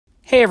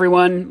Hey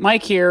everyone,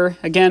 Mike here,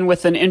 again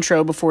with an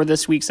intro before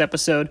this week's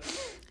episode.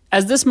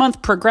 As this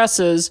month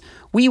progresses,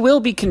 we will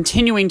be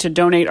continuing to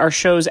donate our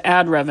show's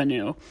ad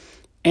revenue.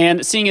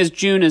 And seeing as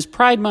June is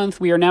Pride Month,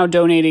 we are now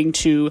donating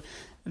to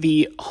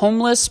the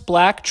Homeless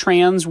Black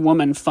Trans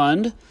Woman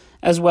Fund,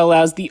 as well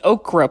as the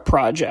Okra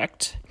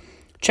Project.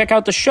 Check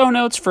out the show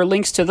notes for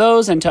links to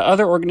those and to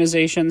other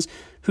organizations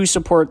who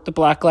support the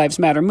Black Lives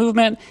Matter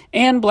movement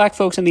and Black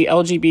folks in the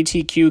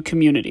LGBTQ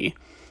community.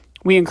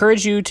 We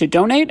encourage you to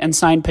donate and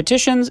sign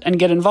petitions and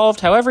get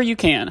involved however you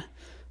can.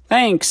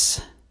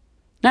 Thanks.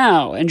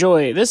 Now,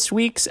 enjoy this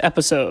week's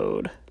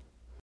episode.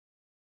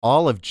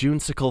 All of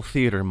Junesicle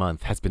Theater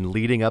Month has been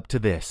leading up to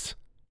this.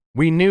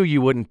 We knew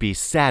you wouldn't be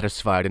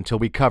satisfied until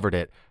we covered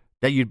it,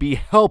 that you'd be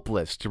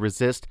helpless to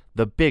resist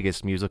the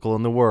biggest musical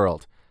in the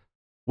world.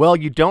 Well,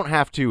 you don't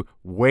have to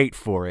wait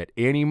for it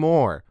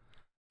anymore.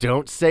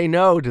 Don't say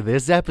no to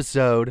this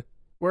episode.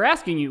 We're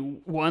asking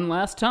you one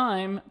last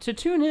time to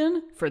tune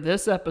in for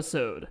this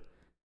episode.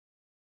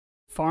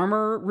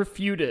 Farmer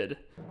refuted.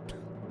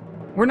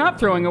 We're not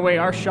throwing away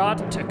our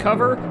shot to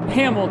cover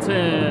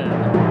Hamilton.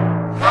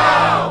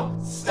 How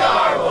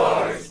Star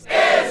Wars is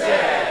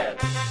it?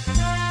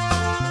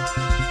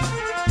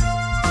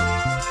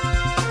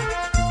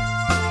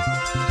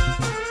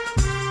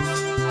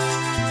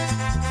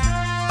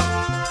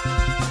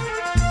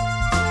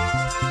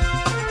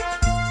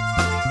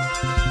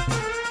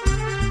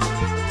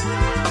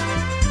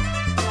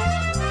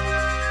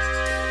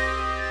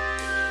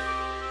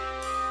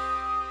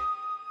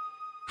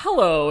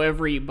 Hello,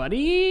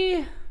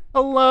 everybody.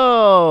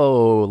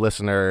 Hello,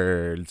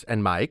 listeners,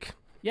 and Mike.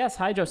 Yes,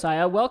 hi,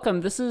 Josiah.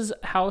 Welcome. This is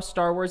How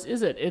Star Wars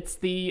Is It? It's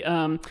the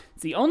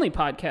only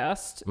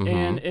podcast,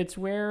 and it's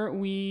where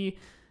we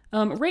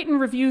rate and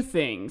review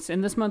things.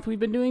 And this month we've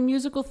been doing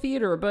musical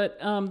theater, but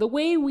the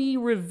way we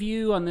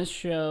review on this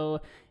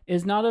show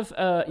is not of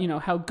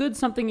how good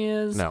something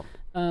is. No,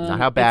 not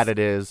how bad it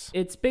is.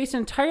 It's based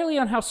entirely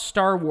on how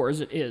Star Wars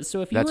it is.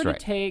 So if you That's were right.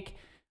 to take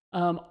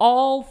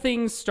all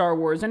things Star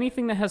Wars,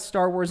 anything that has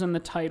Star Wars in the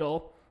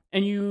title,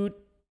 and you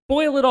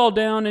boil it all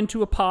down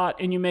into a pot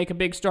and you make a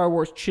big Star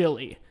Wars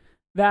chili.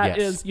 That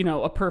Yes. is,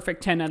 a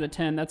perfect 10 out of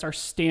 10. That's our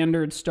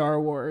standard Star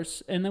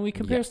Wars. And then we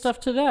compare stuff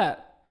to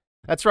that.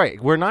 That's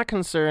right. We're not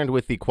concerned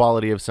with the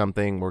quality of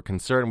something. We're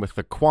concerned with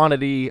the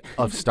quantity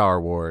of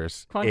Star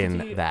Wars Quantity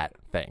in that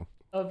thing.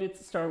 Of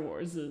its Star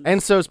Wars.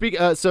 And so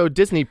so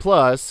Disney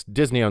Plus,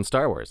 Disney owns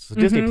Star Wars. So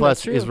Disney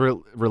Plus that's true.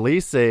 is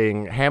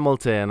releasing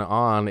Hamilton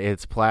on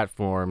its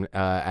platform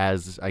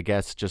as, I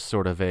guess, just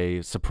sort of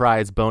a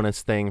surprise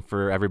bonus thing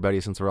for everybody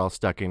since we're all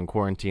stuck in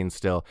quarantine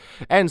still.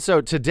 And so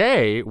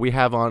today we've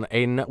had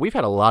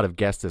a lot of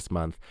guests this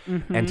month,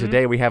 and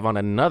today we have on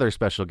another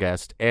special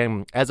guest,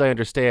 and as I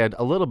understand,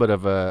 a little bit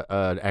of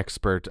an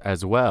expert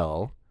as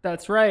well.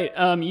 That's right.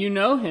 You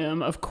know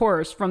him, of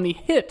course, from the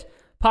hit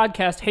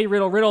podcast Hey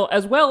Riddle Riddle,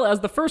 as well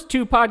as the first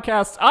two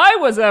podcasts I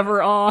was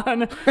ever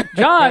on,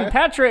 John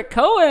Patrick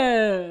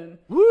Coan.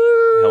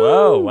 Woo!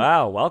 Hello,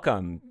 wow,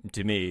 welcome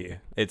to me.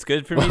 It's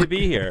good for me to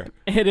be here.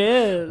 It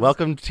is.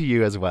 Welcome to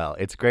you as well.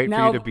 It's great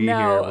for you to be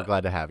here. We're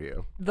glad to have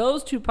you.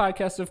 Those two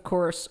podcasts, of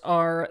course,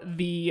 are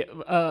the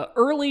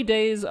early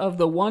days of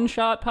the One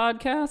Shot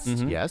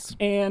podcast Yes.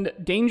 and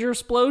Danger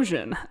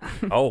Explosion,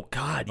 Oh,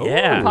 God,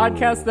 yeah.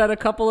 podcast that a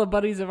couple of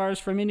buddies of ours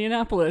from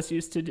Indianapolis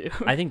used to do.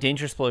 I think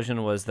Danger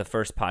Explosion was the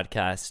first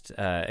podcast.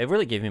 It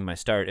really gave me my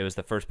start. It was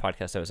the first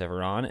podcast I was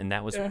ever on, and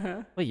that was,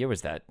 what year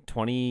was that?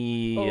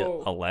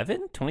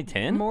 2011?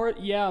 2010?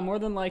 More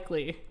than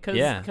likely,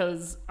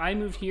 because I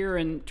moved here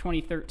in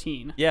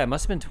 2013. Yeah, it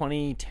must have been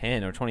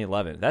 2010 or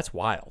 2011. That's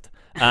wild.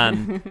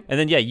 And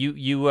then,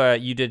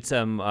 you did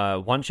some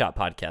one-shot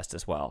podcast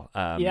as well.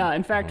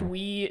 In fact,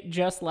 we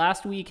just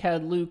last week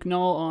had Luke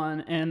Knoll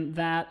on, and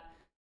that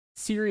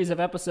series of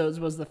episodes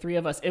was the three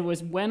of us. It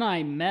was when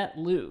I met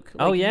Luke.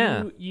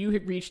 You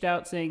had reached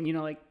out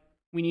saying,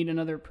 we need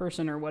another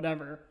person or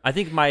whatever. I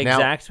think my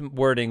exact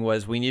wording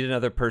was, we need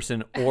another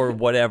person or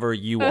whatever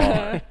you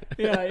are.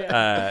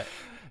 Yeah.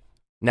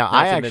 Now,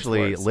 I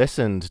actually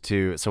listened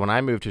to, so when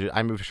I moved to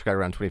Chicago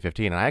around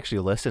 2015, and I actually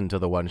listened to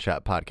the One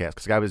Shot podcast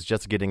because I was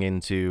just getting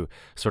into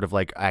sort of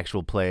like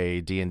actual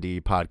play D&D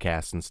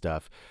podcasts and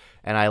stuff.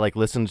 And I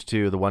listened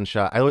to the One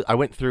Shot. I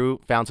went through,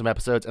 found some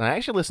episodes, and I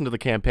actually listened to the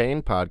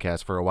campaign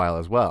podcast for a while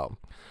as well.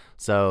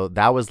 So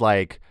that was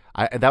that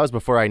was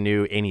before I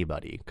knew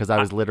anybody because I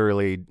was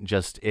literally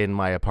just in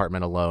my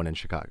apartment alone in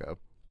Chicago.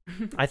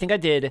 I think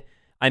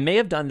I may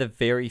have done the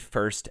very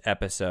first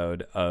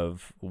episode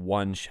of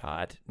One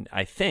Shot,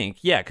 I think.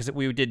 Yeah, because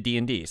we did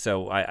D&D.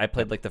 So I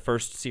played the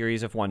first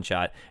series of One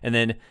Shot, and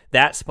then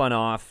that spun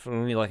off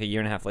maybe a year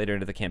and a half later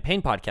into the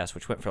campaign podcast,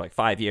 which went for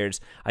 5 years.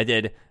 I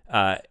did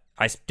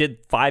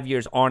 5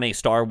 years on a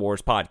Star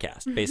Wars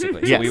podcast,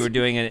 basically. Yes. So we were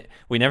doing it.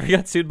 We never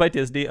got sued by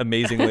Disney,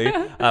 amazingly.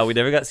 We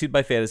never got sued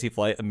by Fantasy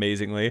Flight,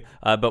 amazingly.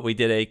 But we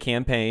did a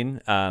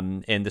campaign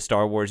in the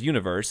Star Wars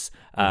universe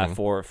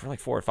for 4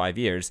 or 5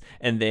 years.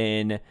 And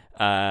then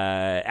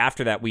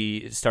after that,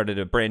 we started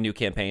a brand new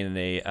campaign in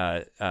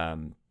a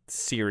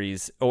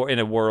series, or in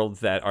a world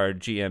that our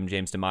GM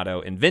James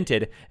D'Amato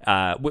invented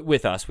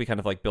with us. We kind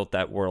of like built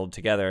that world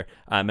together,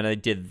 and I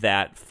did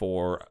that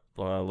for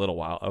a little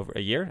while, over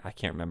a year, I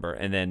can't remember,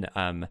 and then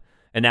and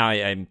now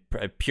I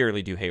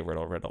purely do Hey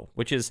Riddle Riddle,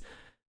 which is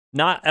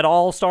not at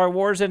all Star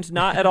Wars and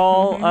not at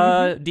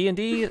all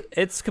D&D.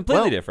 It's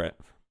completely different.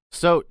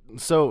 So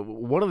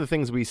one of the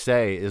things we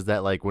say is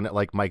that, like, when,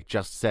 like Mike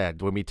just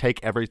said, when we take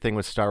everything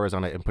with Star Wars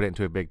on it and put it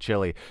into a big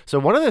chili. So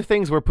one of the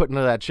things we're putting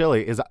into that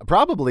chili is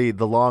probably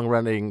the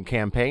long-running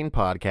campaign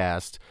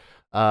podcast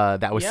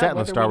that was set in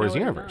the Star Wars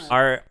universe.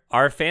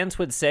 Our fans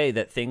would say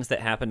that things that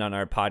happened on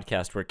our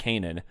podcast were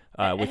canon,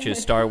 which is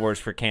Star Wars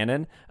for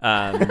canon.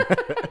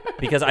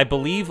 Because I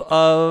believe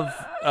of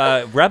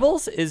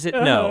Rebels. Is it?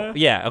 No.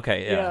 Yeah.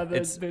 Okay. Yeah. The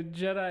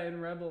Jedi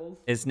and Rebels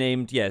is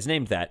named. Yeah, is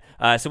named that.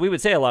 So we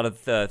would say a lot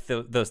of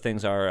those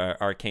things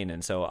are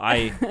canon. So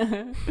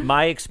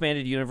my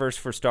expanded universe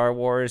for Star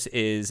Wars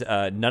is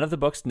none of the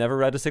books. Never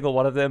read a single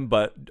one of them,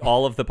 but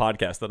all of the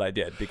podcasts that I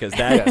did, because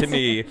that to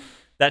me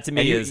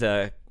is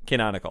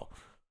canonical.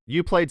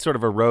 You played sort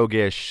of a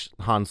roguish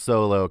Han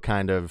Solo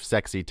kind of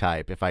sexy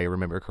type, if I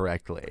remember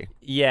correctly.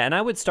 Yeah, and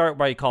I would start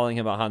by calling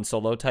him a Han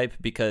Solo type,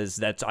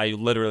 because I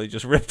literally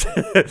just ripped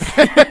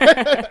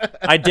it.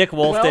 I Dick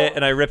Wolfed it,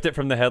 and I ripped it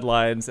from the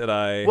headlines, and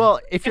I... Well,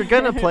 if you're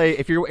gonna play,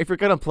 if you're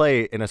gonna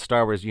play in a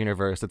Star Wars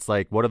universe, it's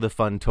like, what are the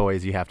fun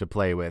toys you have to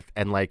play with,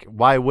 and like,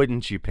 why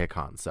wouldn't you pick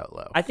Han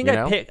Solo? I think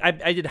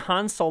I did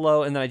Han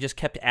Solo, and then I just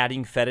kept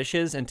adding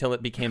fetishes until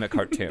it became a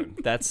cartoon.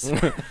 That's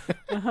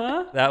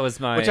that was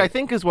my... Which I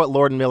think is what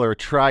Lord Miller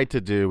tried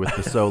to do with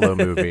the Solo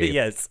movie.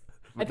 Yes.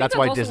 That's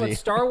why also Disney. What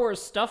Star Wars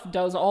stuff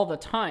does all the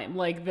time.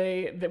 Like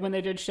they when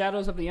they did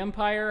Shadows of the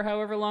Empire,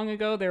 however long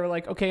ago, they were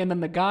like, okay, and then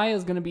the guy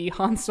is going to be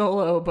Han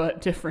Solo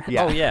but different.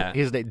 Yeah. Oh yeah,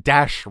 he's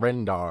Dash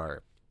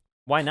Rendar.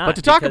 Why not? But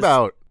to talk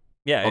about,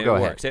 it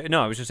works.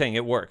 No, I was just saying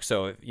it works.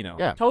 So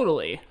yeah,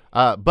 totally.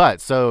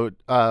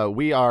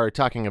 We are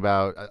talking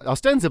about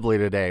ostensibly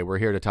today. We're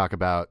here to talk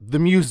about the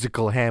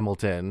musical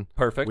Hamilton.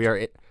 Perfect. We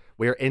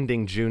are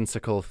ending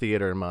Junesicle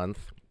Theater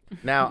Month.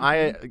 Now,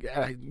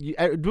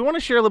 do we want to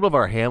share a little of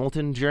our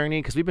Hamilton journey?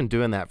 Because we've been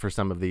doing that for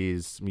some of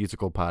these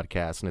musical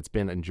podcasts, and it's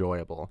been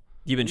enjoyable.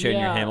 You've been sharing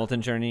your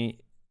Hamilton journey?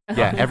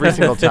 Yeah, every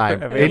single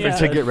time, even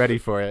to get ready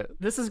for it.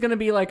 This is going to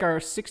be like our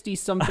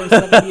 60-something,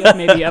 70th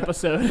maybe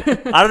episode.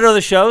 I don't know the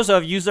show, so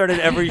if you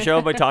started every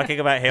show by talking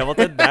about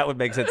Hamilton, that would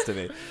make sense to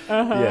me.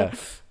 Yeah.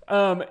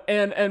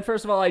 And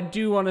first of all, I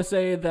do want to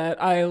say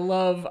that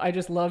I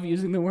just love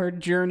using the word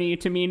journey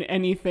to mean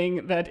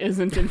anything that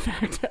isn't in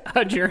fact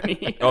a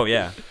journey. Oh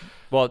yeah.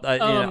 Well,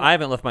 I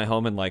haven't left my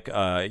home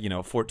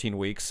in 14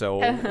 weeks. So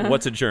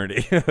what's a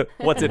journey?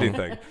 What's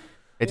anything?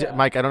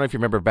 Mike, I don't know if you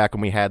remember back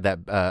when we had that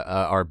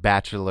our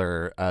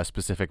Bachelor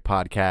specific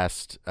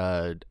podcast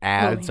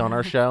ads on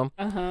our show,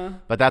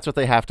 but that's what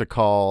they have to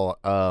call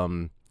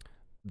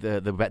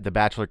the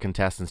Bachelor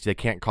contestants. They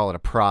can't call it a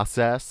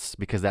process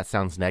because that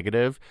sounds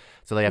negative,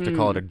 so they have to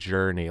call it a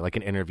journey, like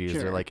in interviews.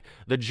 Sure. They're like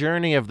the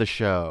journey of the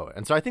show,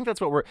 and so I think that's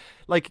what we're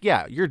like.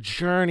 Yeah, your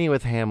journey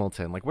with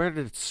Hamilton. Like, where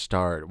did it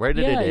start? Where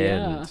did it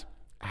end?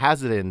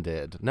 Has it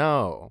ended?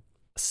 No.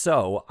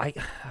 So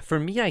for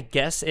me, I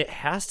guess it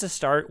has to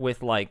start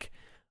with like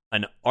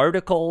an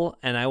article,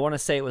 and I want to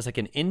say it was like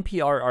an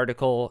NPR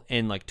article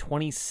in like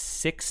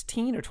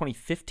 2016 or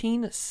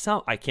 2015.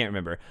 I can't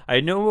remember.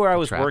 I know where I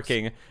was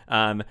working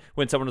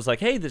when someone was like,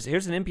 "Hey,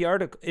 here's an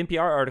NPR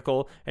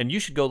article, and you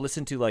should go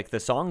listen to like the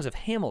songs of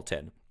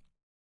Hamilton."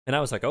 And I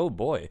was like, "Oh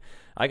boy,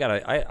 I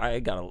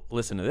gotta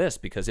listen to this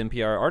because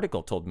NPR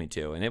article told me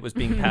to," and it was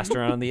being passed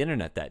around on the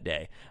internet that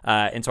day.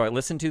 And so I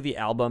listened to the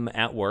album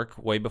at work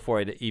way before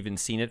I'd even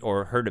seen it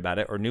or heard about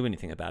it or knew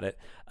anything about it.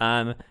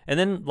 And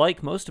then,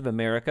 like most of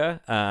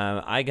America,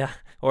 I'll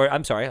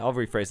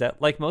rephrase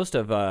that. Like most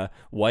of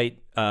white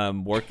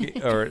work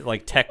or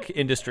like tech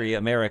industry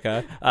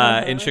America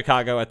in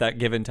Chicago at that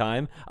given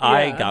time,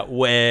 I got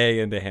way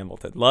into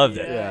Hamilton. Loved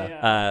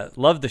it.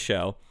 Loved the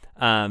show.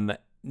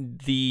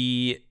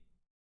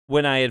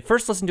 When I had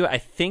first listened to it, I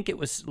think it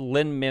was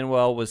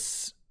Lin-Manuel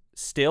was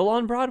still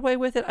on Broadway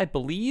with it, I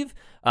believe,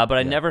 but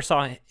I never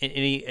saw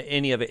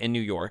any of it in New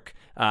York.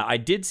 I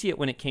did see it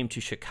when it came to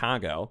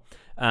Chicago.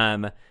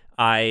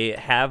 I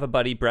have a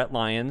buddy, Brett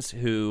Lyons,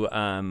 who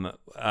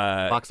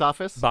box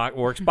office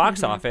works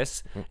box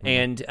office,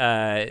 and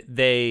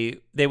they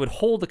would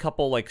hold a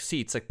couple like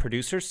seats, like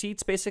producer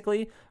seats,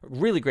 basically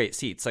really great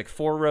seats, like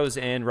 4 rows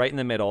in, right in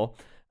the middle.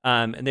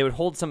 And they would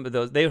hold some of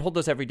those. They would hold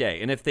those every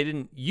day, and if they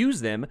didn't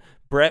use them,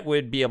 Brett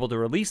would be able to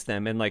release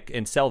them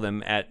and sell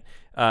them at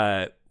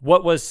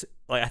what was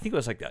like I think it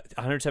was like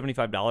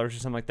 $175 or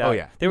something like that. Oh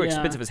yeah, they were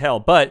expensive as hell,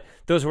 but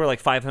those were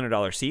like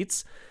 $500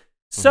 seats.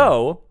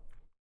 So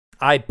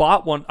I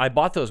bought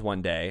those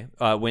one day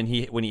when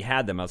he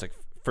had them. I was like,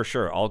 for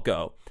sure, I'll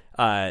go.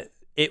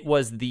 It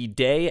was the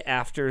day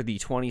after the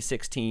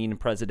 2016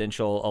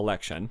 presidential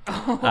election.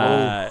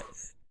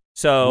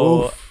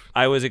 So oof.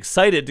 I was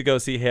excited to go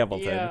see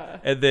Hamilton. Yeah.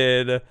 And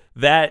then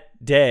that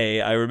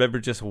day, I remember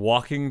just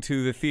walking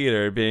to the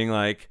theater being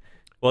like,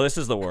 Well, this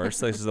is the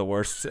worst. This is the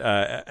worst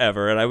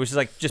ever. And I was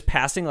just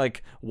passing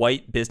like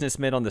white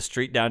businessmen on the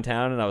street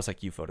downtown, and I was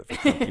like, "You voted for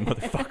Trump, you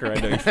motherfucker!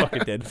 I know you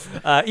fucking did."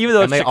 Even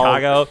though it's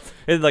Chicago,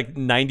 and like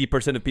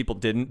 90% of people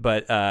didn't.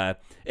 But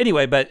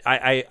anyway, but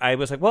I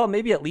was like, well,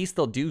 maybe at least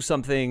they'll do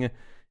something.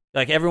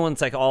 Like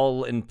everyone's like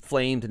all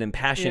inflamed and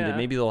impassioned, and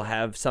maybe they'll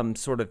have some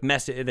sort of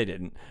message. They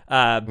didn't.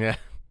 Yeah.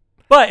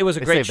 But it was a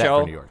great saved that show.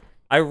 for New York.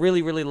 I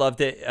really, really loved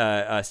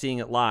it, seeing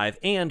it live.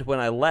 And when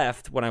I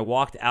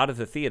walked out of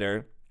the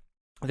theater,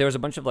 there was a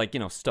bunch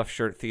of stuffed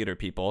shirt theater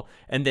people,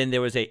 and then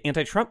there was a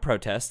anti-Trump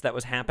protest that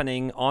was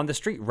happening on the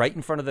street right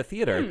in front of the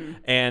theater.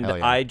 And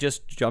I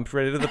just jumped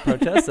right into the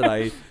protest, and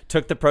I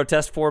took the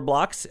protest 4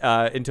 blocks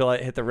until I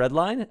hit the red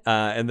line,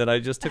 and then I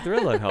just took the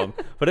red line home.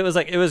 But it was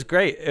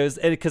great. It was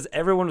because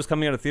everyone was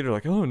coming out of the theater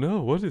like, oh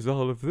no, what is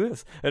all of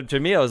this? And to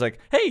me, I was like,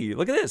 hey,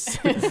 look at this,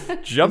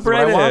 jump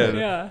right in.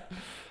 Yeah,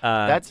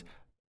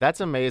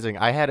 that's amazing.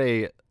 I had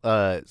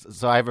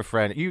so I have a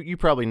friend. You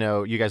probably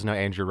know. You guys know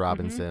Andrew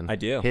Robinson. I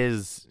do.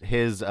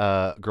 His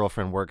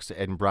girlfriend works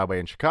in Broadway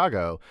in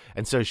Chicago,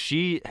 and so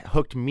she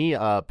hooked me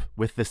up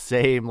with the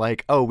same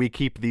we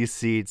keep these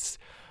seats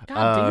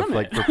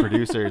for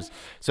producers.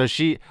 So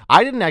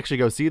I didn't actually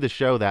go see the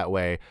show that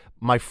way.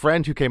 My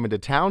friend who came into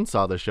town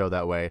saw the show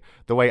that way.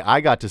 The way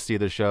I got to see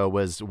the show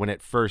was when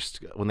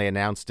they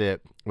announced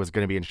it was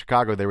going to be in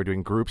Chicago, they were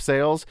doing group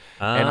sales,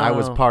 and I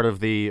was part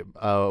of the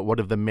one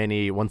of the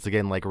many, once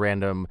again, like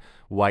random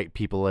white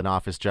people in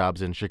office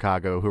jobs in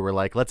Chicago who were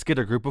like, let's get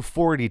a group of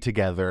 40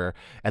 together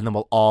and then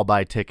we'll all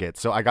buy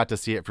tickets. So I got to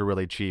see it for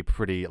really cheap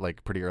pretty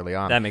early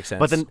on. That makes sense.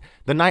 But then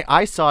the night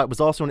I saw it was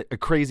also a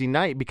crazy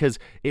night because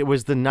it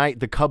was the night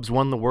the Cubs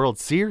won the World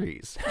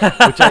Series,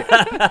 which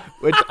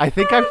I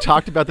think I've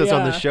talked about this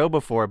on the show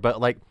before,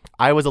 but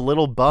I was a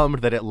little bummed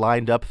that it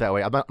lined up that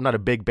way. I'm not a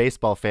big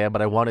baseball fan,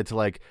 but I wanted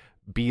to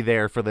be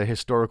there for the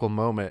historical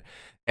moment.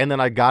 And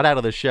then I got out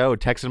of the show,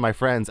 texted my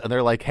friends, and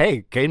they're like,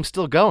 hey, game's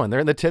still going. They're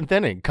in the 10th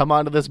inning. Come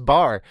on to this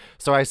bar.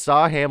 So I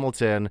saw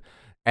Hamilton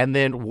and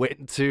then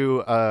went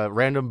to a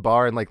random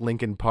bar in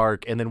Lincoln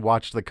Park and then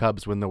watched the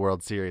Cubs win the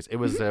World Series. It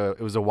was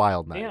a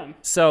wild night. Damn.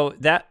 So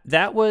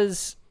that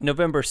was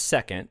November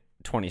 2nd.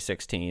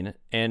 2016,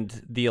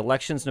 and the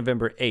election's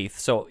November 8th.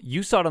 So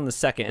you saw it on the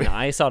 2nd, and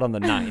I saw it on the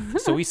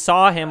 9th. So we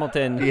saw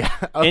Hamilton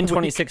in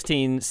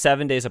 2016,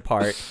 7 days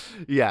apart.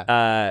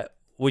 Yeah.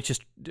 Which is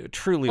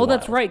truly wild.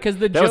 That's right, because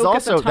the joke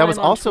at the time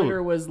on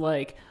Twitter was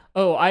like,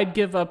 oh, I'd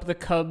give up the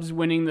Cubs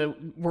winning the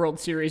World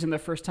Series in the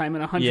first time in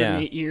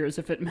 108 years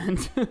if it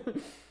meant...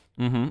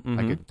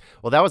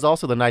 Well, that was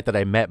also the night that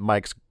I met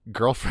Mike's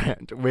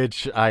girlfriend,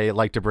 which I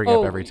like to bring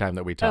up every time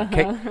that we talk.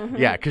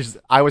 Yeah, because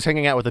I was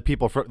hanging out with the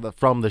people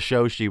from the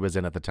show she was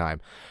in at the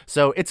time.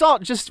 So it's all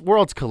just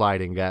worlds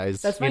colliding,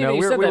 guys. That's funny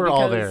we were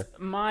all there.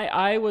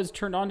 I was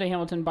turned on to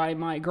Hamilton by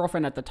my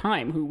girlfriend at the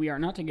time, who we are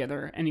not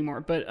together anymore.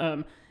 But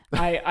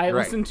I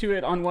listened to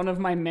it on one of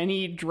my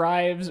many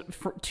drives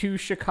to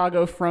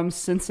Chicago from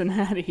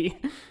Cincinnati.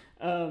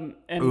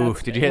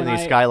 Did you hit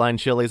any Skyline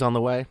Chili's on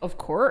the way? Of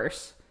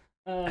course.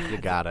 You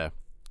gotta.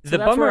 So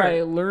that's where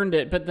I learned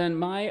it. But then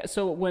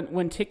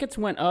when tickets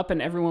went up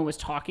and everyone was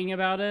talking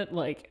about it,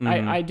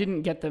 I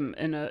didn't get them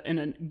in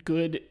a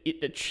good,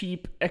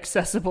 cheap,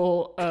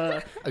 accessible,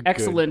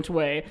 excellent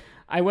way.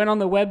 I went on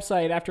the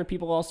website after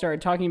people all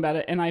started talking about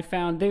it, and I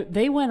found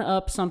they went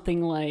up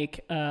something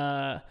like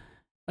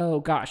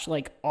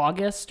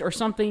August or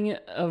something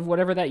of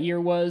whatever that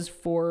year was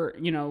for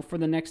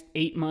the next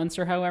 8 months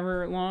or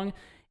however long.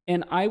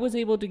 And I was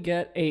able to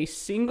get a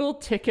single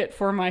ticket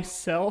for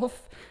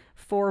myself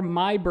for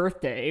my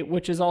birthday,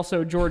 which is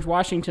also George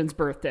Washington's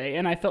birthday.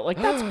 And I felt like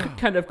that's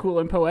kind of cool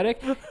and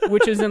poetic,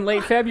 which is in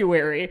late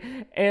February.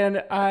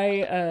 And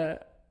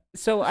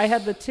so I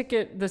had the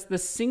ticket, the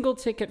single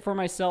ticket for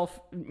myself,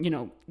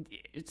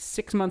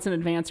 6 months in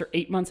advance or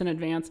 8 months in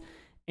advance.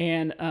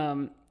 And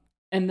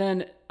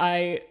then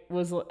there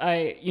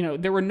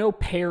were no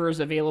pairs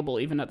available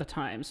even at the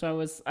time.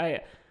 So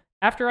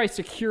after I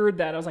secured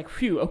that, I was like,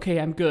 phew, okay,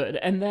 I'm good.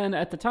 And then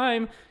at the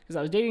time, because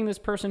I was dating this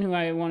person who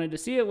I wanted to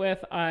see it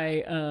with,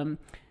 I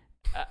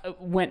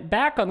went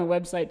back on the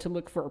website to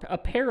look for a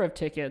pair of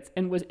tickets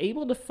and was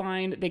able to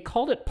find, they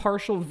called it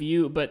partial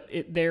view, but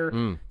they're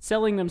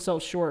selling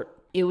themselves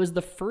short. It was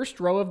the first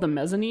row of the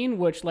mezzanine,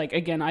 which,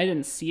 again, I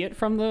didn't see it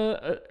from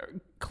the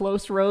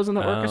close rows in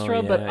the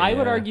orchestra, but I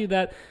would argue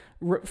that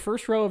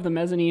first row of the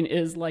mezzanine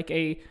is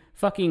a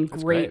fucking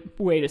great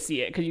way to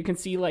see it, because you can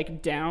see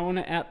down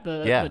at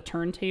the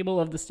turntable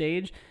of the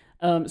stage.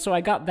 So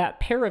I got that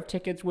pair of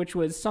tickets, which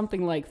was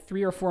something like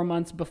 3 or 4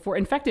 months before.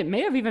 In fact, it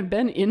may have even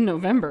been in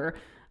November,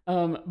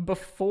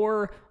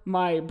 before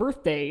my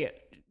birthday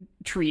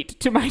treat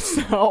to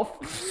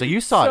myself. So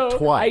you saw it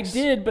twice. I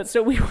did, but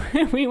so we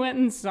went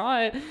and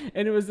saw it,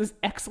 and it was this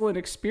excellent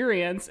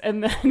experience.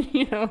 And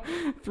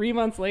then 3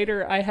 months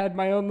later, I had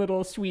my own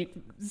little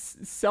sweet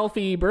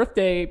selfie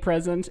birthday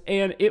present,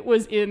 and it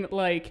was in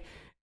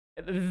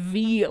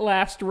the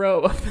last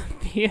row of the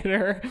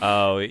theater.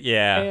 Oh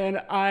yeah.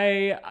 And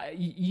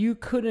you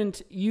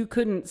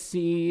couldn't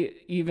see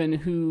even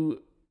who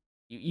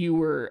you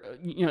were,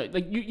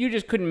 like you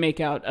just couldn't make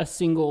out a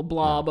single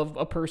blob of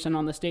a person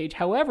on the stage.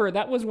 However,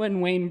 that was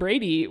when Wayne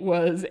Brady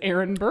was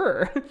Aaron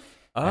Burr.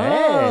 Oh,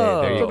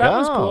 hey, there you so go. That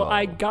was cool.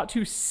 I got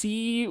to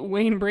see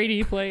Wayne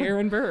Brady play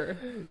Aaron Burr.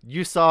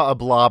 You saw a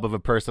blob of a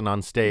person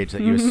on stage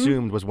that you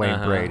assumed was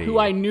Wayne Brady, who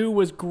I knew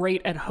was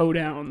great at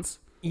hoedowns.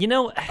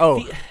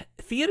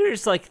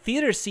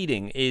 Theater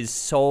seating is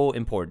so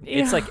important. Yeah.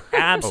 It's like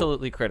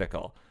absolutely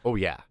critical. Oh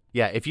yeah.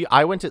 Yeah,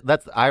 I went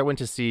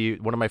to see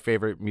one of my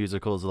favorite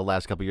musicals of the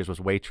last couple of years was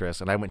Waitress,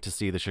 and I went to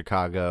see the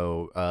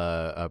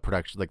Chicago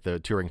production, like the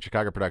touring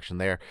Chicago production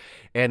there,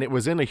 and it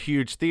was in a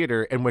huge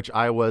theater in which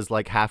I was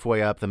like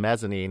halfway up the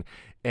mezzanine,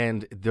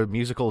 and the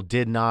musical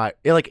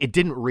it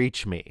didn't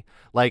reach me.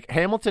 Like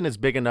Hamilton is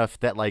big enough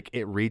that like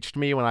it reached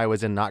me when I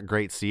was in not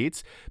great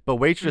seats, but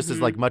Waitress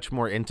is like much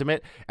more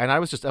intimate, and I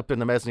was just up in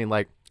the mezzanine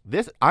like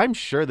this. I'm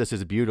sure this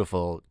is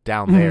beautiful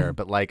down there,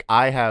 but like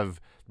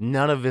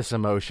none of this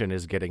emotion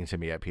is getting to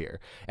me up here.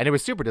 And it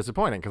was super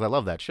disappointing because I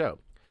love that show.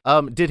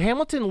 Did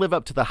Hamilton live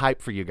up to the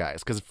hype for you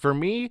guys? Because for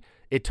me,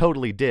 it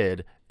totally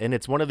did. And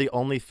it's one of the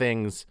only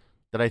things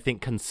that I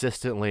think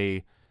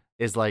consistently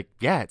is like,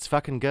 yeah, it's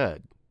fucking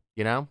good.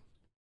 You know?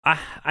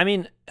 I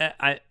mean,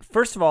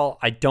 first of all,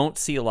 I don't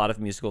see a lot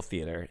of musical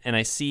theater. And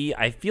I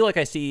feel like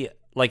I see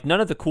like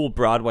none of the cool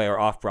Broadway or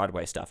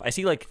off-Broadway stuff. I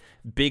see like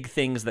big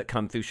things that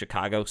come through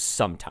Chicago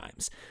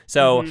sometimes.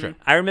 So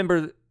I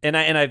remember, and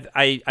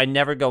I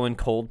never go in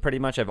cold pretty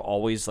much. I've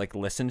always like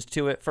listened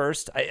to it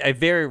first. I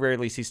very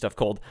rarely see stuff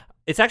cold.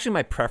 It's actually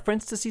my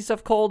preference to see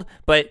stuff cold,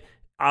 but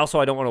also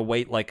I don't want to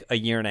wait like a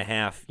year and a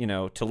half,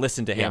 to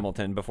listen to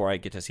Hamilton before I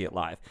get to see it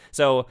live.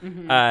 So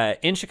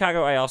in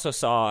Chicago, I also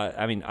saw,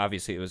 I mean,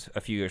 obviously it was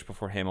a few years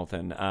before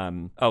Hamilton.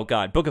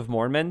 Book of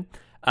Mormon.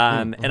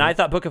 And I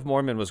thought Book of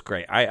Mormon was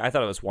great. I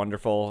thought it was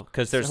wonderful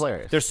because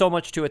there's so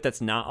much to it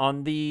that's not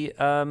on the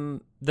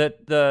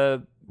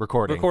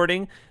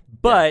recording.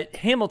 But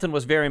Hamilton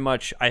was very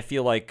much, I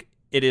feel like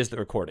it is the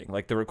recording.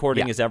 Like the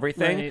recording is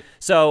everything. Right.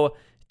 So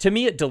to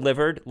me, it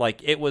delivered.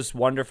 Like it was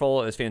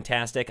wonderful. It was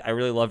fantastic. I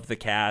really loved the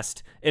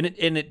cast, and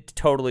it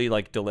totally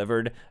like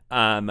delivered.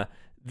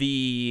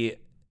 The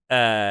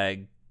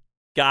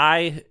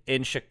guy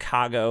in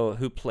Chicago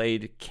who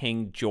played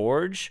King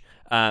George.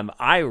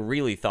 I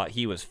really thought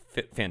he was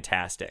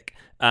fantastic.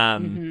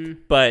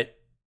 But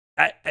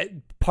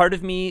part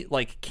of me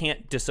like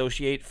can't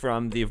dissociate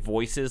from the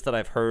voices that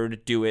I've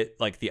heard do it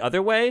like the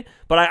other way.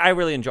 But I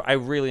really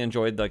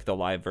enjoyed like the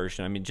live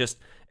version. I mean, just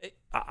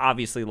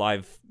obviously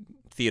live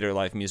theater,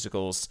 live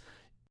musicals,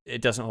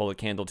 it doesn't hold a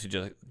candle to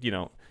just,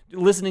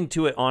 listening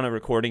to it on a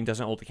recording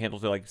doesn't hold a candle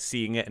to like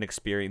seeing it and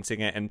experiencing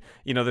it. And,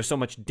 there's so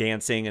much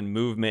dancing and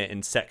movement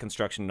and set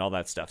construction and all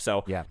that stuff.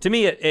 So to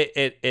me,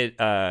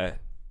 it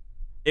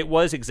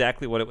was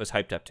exactly what it was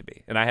hyped up to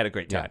be, and I had a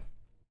great time.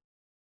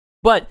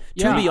 But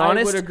to be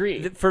honest, I would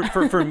agree.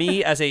 for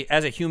me as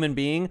a human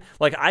being,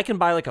 like I can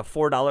buy like a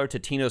 $4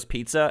 Totino's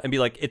pizza and be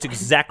like, it's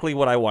exactly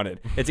what I wanted.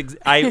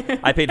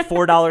 I paid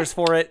 $4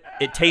 for it.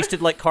 It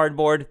tasted like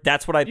cardboard.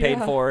 That's what I paid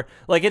for.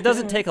 Like it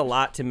doesn't take a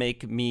lot to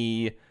make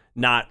me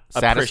not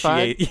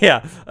satisfied?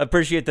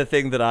 appreciate the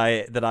thing that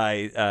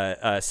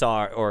I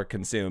saw or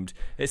consumed.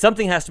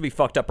 Something has to be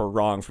fucked up or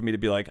wrong for me to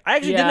be like, I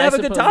actually didn't have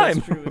a good time.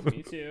 That's true with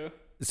me too.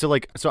 So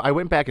I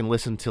went back and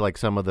listened to like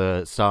some of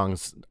the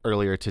songs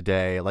earlier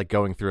today, like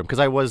going through them, because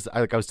I was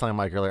telling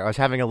Mike earlier, I was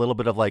having a little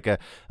bit of like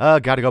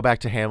got to go back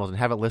to Hamilton,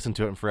 haven't listened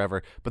to it in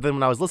forever. But then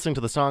when I was listening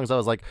to the songs, I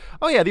was like,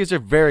 oh yeah, these are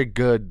very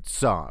good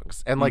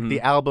songs, and like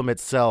the album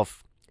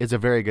itself is a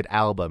very good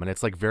album, and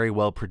it's like very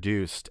well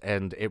produced,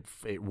 and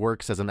it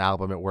works as an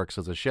album, it works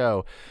as a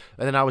show.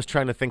 And then I was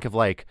trying to think of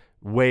like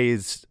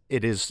ways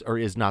it is or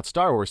is not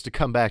Star Wars to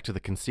come back to the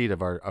conceit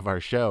of our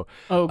show.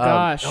 Oh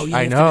gosh,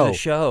 I know. To do the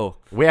show.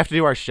 We have to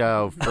do our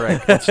show.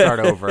 Frick, let's start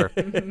over.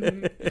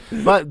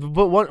 But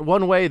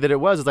one way that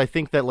it was is I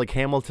think that like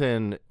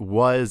Hamilton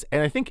was,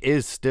 and I think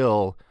is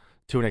still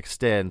to an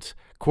extent,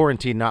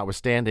 quarantine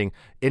notwithstanding,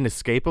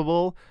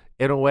 inescapable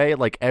in a way.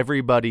 Like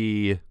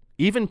everybody,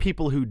 even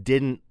people who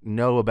didn't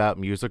know about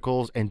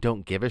musicals and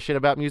don't give a shit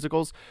about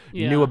musicals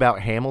knew about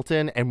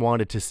Hamilton and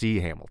wanted to see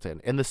Hamilton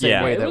in the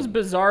same way. It was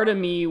bizarre to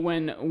me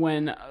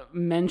when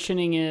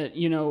mentioning it,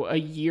 a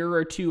year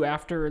or two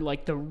after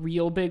like the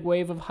real big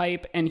wave of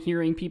hype, and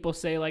hearing people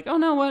say like, "Oh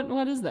no,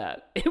 what is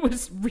that?" It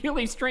was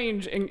really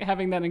strange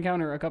having that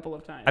encounter a couple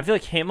of times. I feel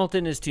like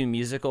Hamilton is to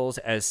musicals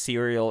as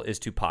Serial is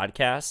to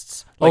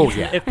podcasts. Like,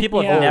 if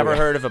people have never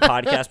heard of a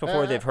podcast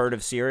before, they've heard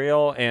of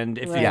Serial, and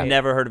if you've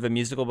never heard of a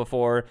musical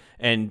before,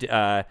 and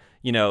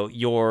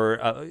you're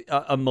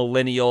a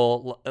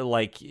millennial,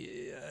 like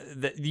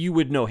you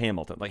would know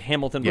Hamilton. Like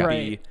Hamilton would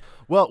be.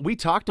 Well, we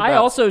talked about. I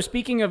also,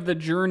 speaking of the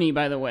journey,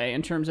 by the way,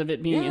 in terms of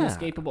it being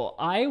inescapable,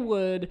 I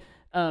would.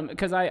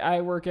 Because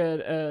I work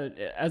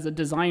as a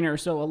designer,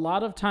 so a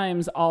lot of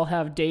times I'll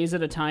have days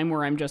at a time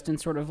where I'm just in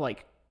sort of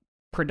like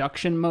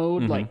production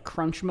mode, like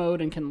crunch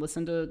mode, and can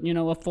listen to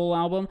a full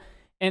album.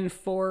 And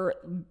for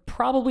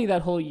probably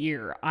that whole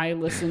year, I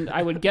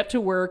would get to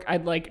work,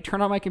 I'd like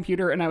turn on my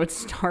computer and I would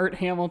start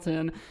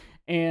Hamilton,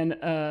 And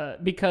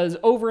because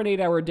over an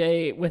 8-hour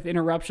day with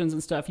interruptions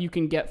and stuff, you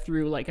can get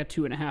through like a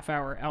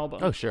 2.5-hour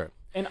album. Oh, sure.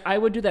 And I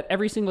would do that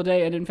every single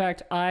day. And in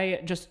fact,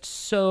 I just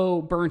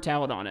so burnt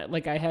out on it.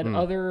 Like I had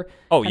other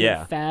kind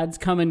of fads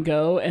come and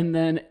go. And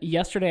then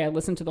yesterday I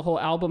listened to the whole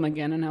album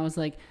again and I was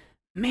like,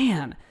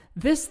 man,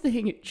 this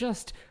thing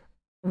just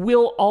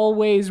will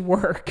always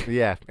work.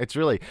 Yeah, it's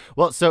really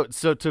well. So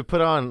to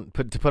put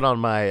on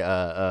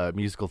my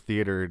musical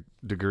theater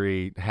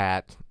degree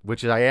hat,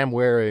 which I am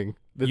wearing.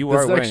 This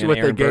is actually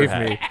what they gave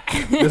me.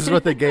 This is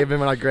what they gave me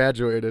when I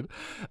graduated.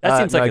 That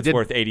seems like it's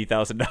worth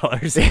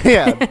 $80,000.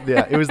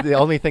 yeah. It was the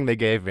only thing they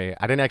gave me.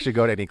 I didn't actually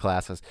go to any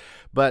classes,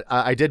 but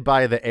I did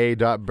buy the A.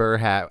 Burr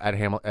hat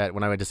at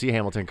when I went to see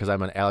Hamilton because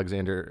I'm an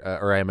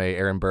I'm a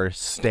Aaron Burr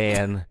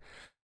stan.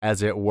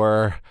 As it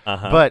were.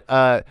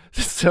 But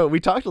so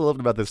we talked a little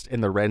bit about this in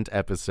the Rent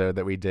episode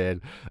that we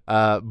did.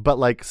 But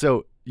like,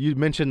 so you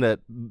mentioned that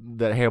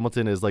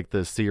Hamilton is like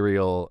the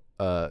serial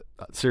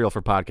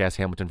for podcast,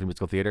 Hamilton for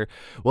musical theater.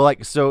 Well,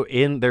 like, so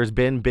there's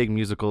been big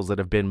musicals that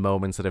have been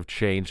moments that have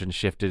changed and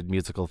shifted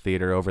musical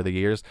theater over the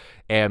years.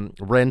 And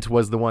Rent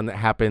was the one that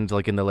happened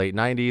like in the late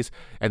 90s.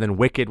 And then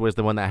Wicked was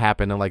the one that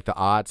happened in like the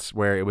aughts,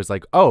 where it was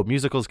like, oh,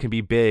 musicals can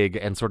be big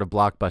and sort of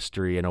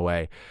blockbustery in a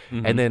way.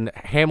 And then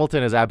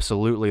Hamilton is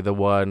absolutely the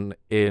one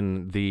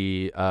in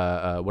the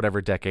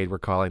whatever decade we're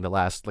calling the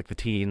last, like the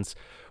teens,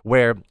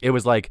 where it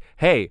was like,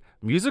 hey,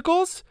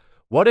 musicals?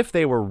 What if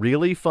they were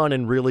really fun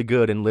and really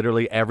good and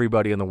literally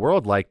everybody in the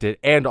world liked it,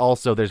 and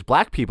also there's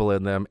black people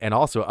in them and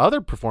also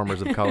other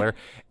performers of color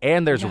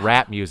and there's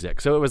rap music.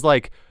 So it was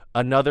like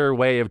another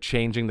way of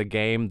changing the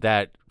game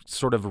that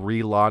sort of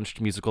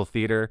relaunched musical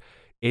theater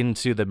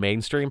into the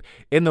mainstream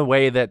in the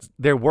way that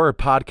there were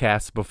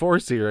podcasts before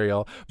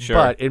Serial,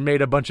 but it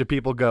made a bunch of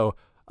people go,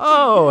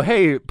 oh,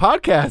 hey,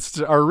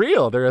 podcasts are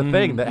real. They're a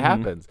thing that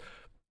happens.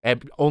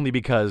 And only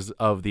because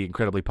of the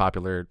incredibly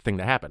popular thing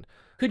that happened.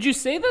 Could you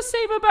say the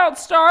same about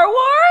Star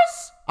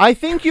Wars? I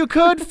think you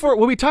could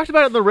we talked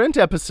about it in the Rent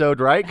episode,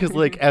 right? Because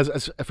like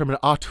as from an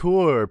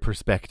auteur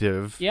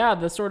perspective. Yeah,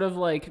 the sort of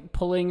like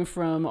pulling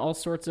from all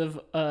sorts of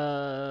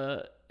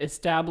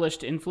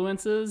established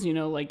influences, you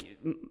know, like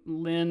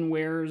Lin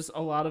wears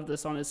a lot of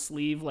this on his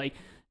sleeve, like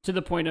to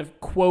the point of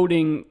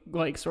quoting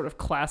like sort of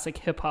classic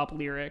hip hop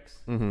lyrics.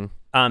 Can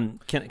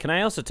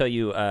I also tell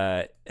you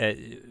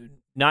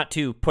not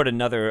to put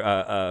another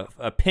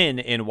a pin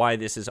in why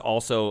this is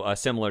also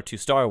similar to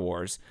Star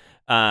Wars,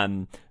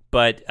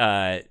 but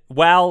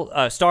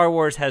while Star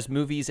Wars has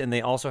movies and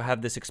they also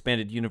have this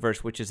expanded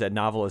universe, which is a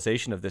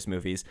novelization of this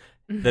movies,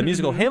 the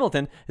musical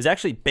Hamilton is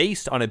actually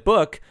based on a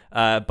book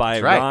by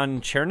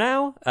Ron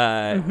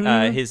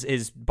Chernow,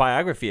 his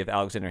biography of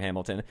Alexander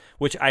Hamilton,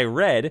 which I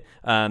read.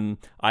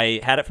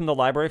 I had it from the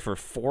library for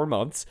 4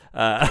 months.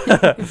 I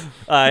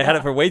had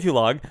it for way too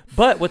long.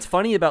 But what's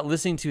funny about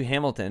listening to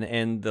Hamilton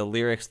and the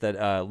lyrics that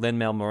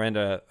Lin-Manuel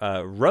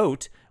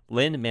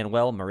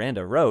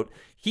Miranda wrote,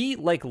 he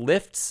like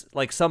lifts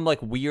like some like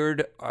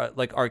weird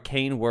like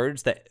arcane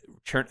words that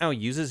Chernow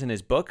uses in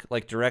his book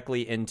like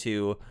directly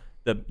into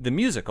the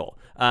musical.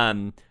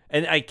 And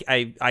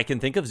I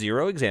can think of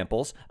zero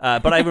examples,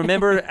 but I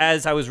remember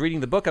as I was reading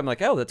the book, I'm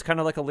like, oh, that's kind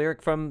of like a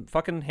lyric from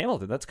fucking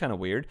Hamilton. That's kind of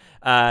weird,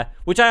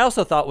 which I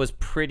also thought was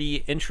pretty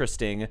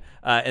interesting,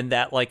 in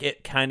that like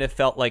it kind of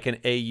felt like an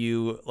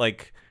AU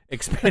like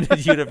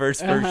expanded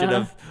universe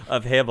version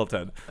of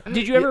Hamilton.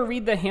 Did you ever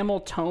read the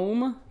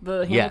Hamiltome,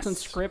 the Hamilton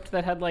script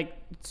that had like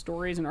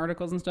stories and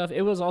articles and stuff?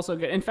 It was also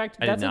good. In fact,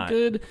 that's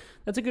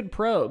a good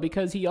pro,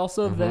 because he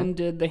also then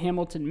did the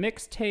Hamilton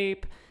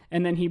mixtape,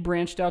 and then he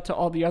branched out to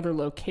all the other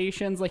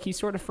locations. Like he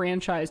sort of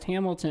franchised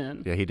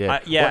Hamilton. Yeah, he did.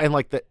 Yeah, well, and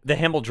like the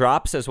Hamil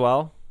drops as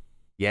well.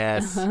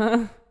 Yes.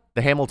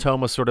 The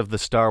Hamiltome was sort of the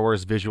Star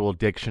Wars visual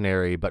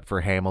dictionary, but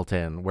for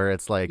Hamilton, where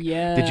it's like,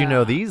 did you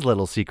know these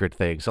little secret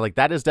things? So like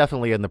that is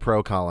definitely in the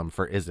pro column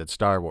for Is It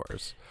Star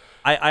Wars?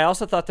 I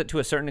also thought that to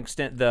a certain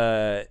extent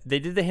they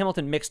did the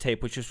Hamilton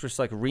mixtape, which was just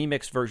like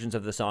remixed versions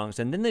of the songs,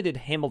 and then they did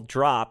Hamil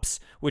drops,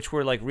 which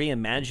were like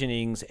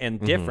reimaginings and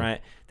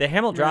different. The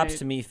Hamil drops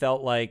to me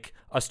felt like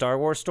a Star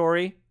Wars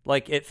story.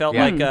 Like it felt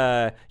like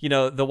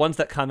the ones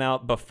that come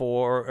out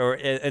before or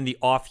in the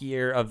off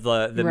year of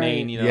the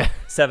main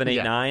 7,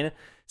 8, 9.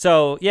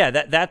 So yeah,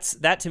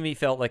 that to me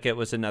felt like it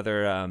was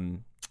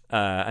another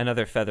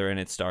feather in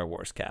its Star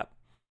Wars cap.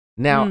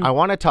 Now, I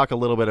want to talk a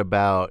little bit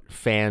about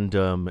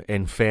fandom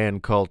and fan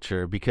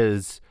culture,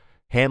 because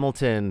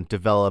Hamilton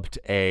developed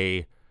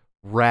a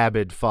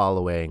rabid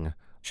following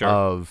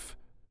of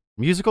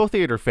musical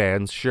theater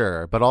fans,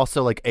 but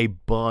also like a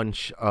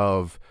bunch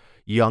of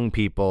young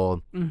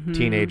people,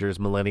 teenagers,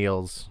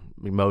 millennials,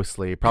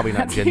 mostly, probably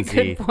not Gen Z. That's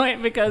a good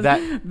point, because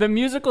the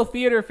musical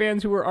theater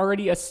fans who were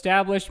already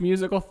established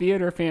musical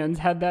theater fans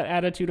had that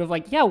attitude of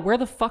like, yeah, where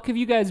the fuck have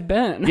you guys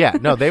been? Yeah,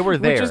 no, they were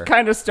there. Which is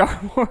kind of Star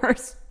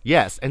Wars.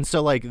 Yes, and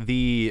so like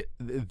the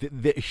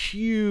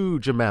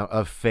huge amount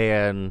of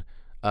fan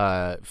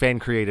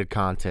created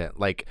content,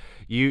 like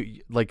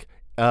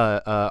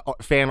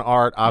fan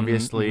art,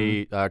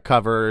 obviously,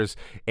 covers,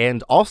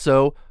 and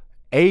also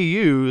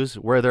AUs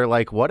where they're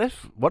like, what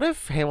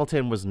if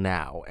Hamilton was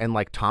now, and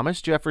like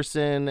Thomas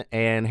Jefferson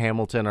and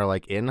Hamilton are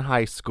like in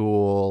high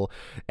school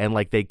and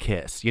like they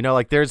kiss,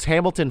 like there's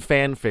Hamilton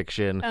fan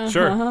fiction,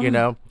 Sure,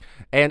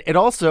 and it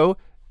also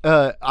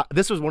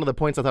this was one of the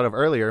points I thought of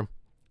earlier,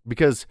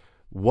 because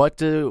what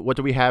do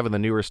we have in the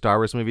newer Star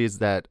Wars movies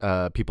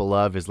that people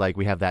love is like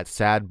we have that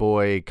sad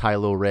boy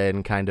Kylo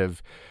Ren kind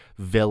of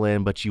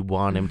villain, but you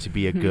want him to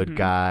be a good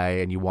guy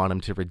and you want him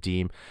to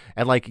redeem,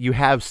 and like you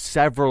have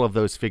several of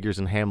those figures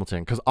in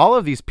Hamilton, because all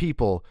of these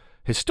people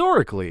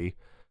historically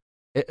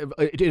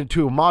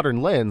to a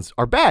modern lens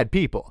are bad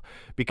people,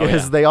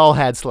 because they all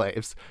had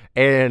slaves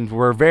and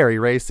were very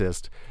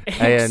racist,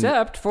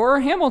 except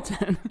for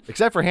Hamilton.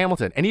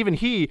 And even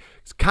he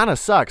kind of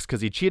sucks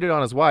because he cheated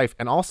on his wife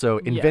and also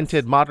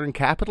invented modern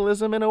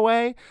capitalism in a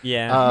way.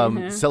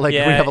 So like we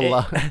have a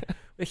lot.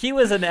 He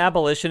was an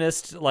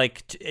abolitionist,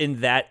 like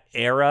in that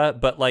era,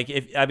 but like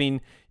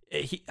he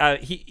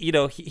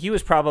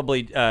was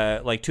probably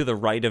like to the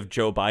right of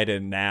Joe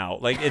Biden now.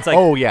 Like it's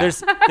like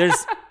there's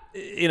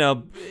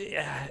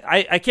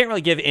I can't really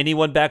give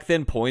anyone back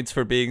then points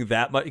for being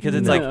that much, because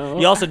it's like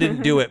he also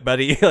didn't do it, but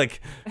he like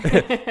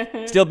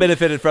still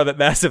benefited from it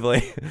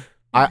massively.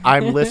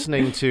 I'm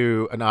listening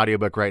to an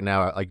audiobook right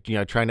now, like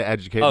trying to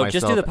educate myself.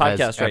 Just do the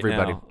podcast right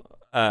everybody. now.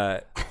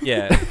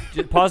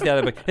 Just pause the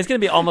audiobook. It's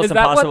going to be almost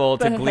impossible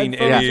to glean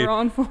any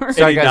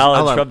Sorry, guys,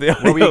 knowledge from the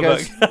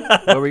audiobook.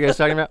 What were you guys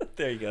talking about?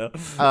 There you go.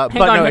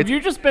 Hang on, have you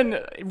just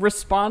been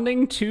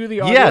responding to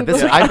the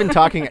audiobook? Yeah, I've been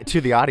talking to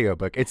the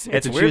audiobook. It's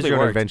a choose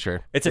your own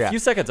adventure. It's a few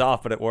seconds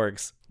off, but it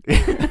works.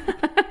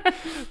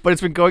 But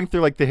it's been going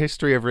through like the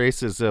history of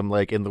racism,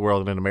 like in the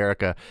world and in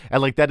America,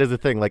 and like that is the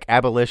thing. Like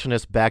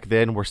abolitionists back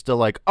then were still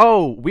like,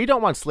 oh, we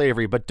don't want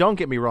slavery, but don't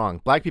get me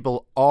wrong, black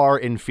people are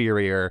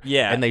inferior,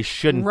 and they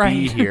shouldn't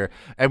be here,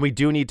 and we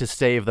do need to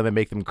save them and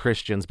make them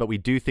Christians, but we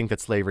do think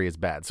that slavery is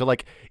bad. So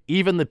like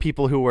even the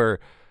people who were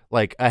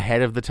like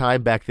ahead of the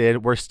time back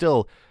then were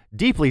still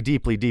deeply,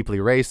 deeply, deeply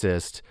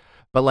racist.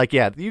 But like,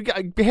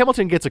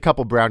 Hamilton gets a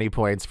couple brownie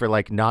points for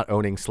like not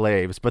owning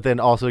slaves, but then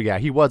also,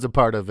 he was a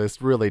part of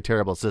this really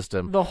terrible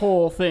system. The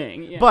whole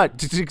thing. Yeah. But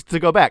to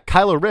go back,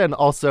 Kylo Ren,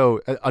 also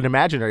an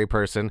imaginary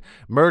person,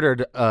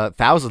 murdered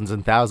thousands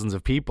and thousands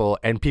of people,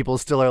 and people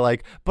still are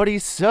like, but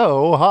he's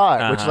so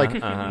hot, which like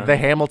the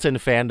Hamilton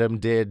fandom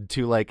did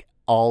to like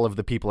all of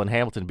the people in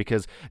Hamilton,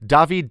 because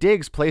Daveed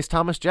Diggs plays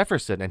Thomas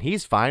Jefferson and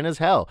he's fine as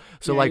hell.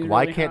 So like,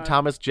 why really can't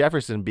Thomas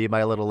Jefferson be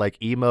my little like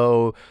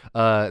emo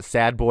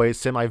sad boy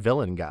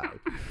semi-villain guy?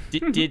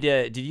 Did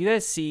you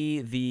guys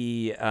see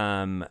the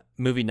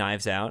movie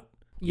Knives Out?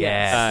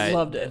 Yes,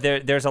 loved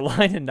it. There's a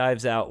line in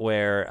Knives Out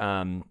where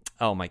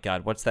oh my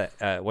god, what's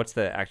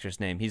the actor's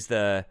name? He's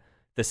the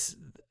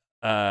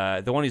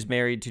one who's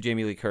married to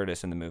Jamie Lee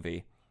Curtis in the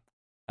movie.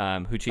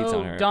 Who cheats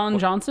on her? Don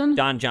Johnson?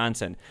 Don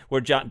Johnson.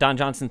 Where Don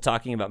Johnson's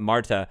talking about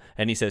Marta,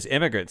 and he says,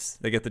 immigrants,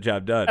 they get the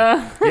job done.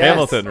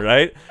 Hamilton,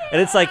 right? And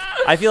it's like,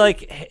 I feel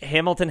like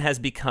Hamilton has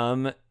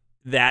become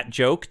that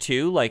joke,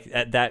 too. Like,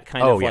 that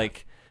kind of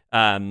like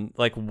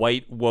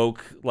white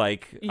woke,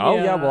 like,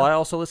 well, I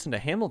also listen to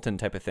Hamilton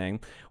type of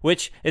thing,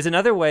 which is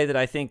another way that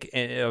I think,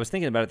 I was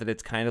thinking about it, that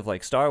it's kind of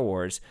like Star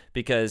Wars,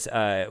 because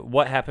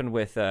what happened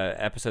with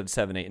episodes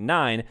 7, 8, and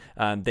 9,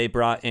 they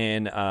brought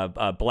in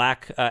a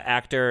black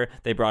actor,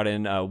 they brought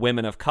in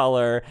women of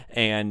color,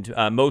 and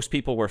most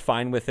people were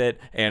fine with it,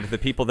 and the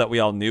people that we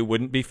all knew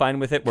wouldn't be fine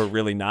with it were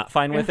really not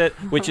fine with it,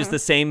 which is the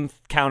same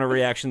counter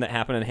reaction that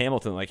happened in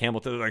Hamilton. Like,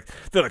 Hamilton,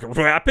 they're like,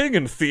 rapping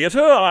in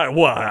theater?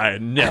 I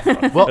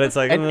never. Well, but it's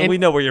like, and we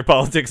know where your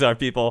politics are,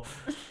 people.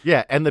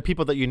 Yeah, and the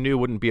people that you knew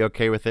wouldn't be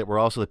okay with it were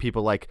also the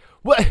people like,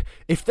 what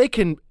if they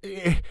can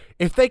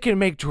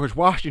make George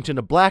Washington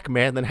a black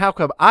man, then how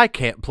come I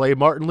can't play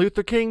Martin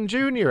Luther King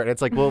Jr.? And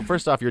it's like, well,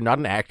 first off, you're not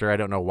an actor. I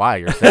don't know why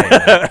you're saying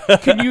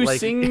that. Could you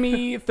sing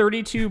me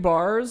 32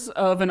 bars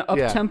of an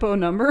up-tempo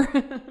number?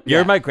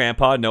 You're my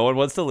grandpa. No one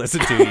wants to listen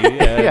to you.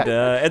 And,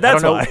 and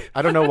that's why.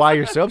 I don't know why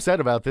you're so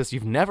upset about this.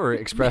 You've never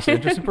expressed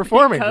interest in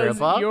performing,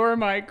 Grandpa. You're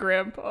my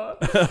grandpa.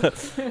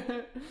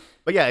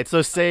 But yeah, it's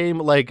those same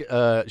like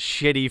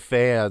shitty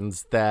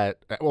fans that,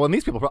 well, and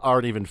these people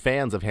aren't even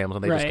fans of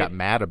Hamilton. They just got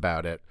mad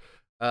about it.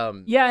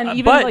 And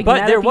even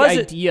mad at the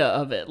idea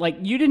of it. Like,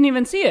 you didn't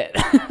even see it.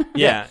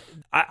 Yeah.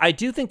 I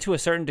do think to a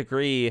certain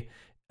degree,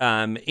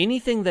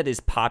 anything that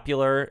is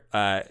popular,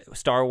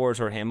 Star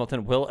Wars or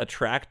Hamilton, will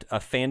attract a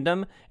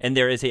fandom, and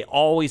there is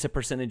always a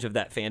percentage of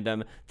that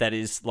fandom that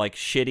is like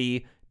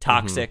shitty,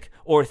 toxic,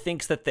 or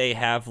thinks that they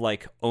have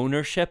like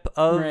ownership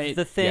of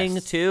the thing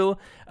too,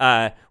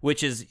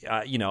 which is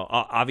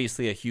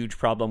obviously a huge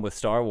problem with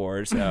Star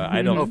Wars. We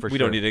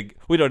don't need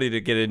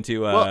to get into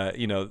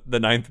the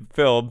 9th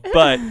film,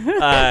 but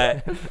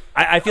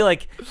I feel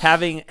like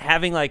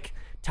having like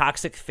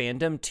toxic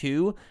fandom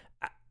too,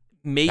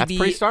 maybe that's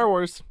pretty Star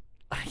Wars.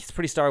 It's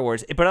pretty Star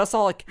Wars, but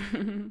also like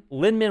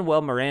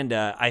Lin-Manuel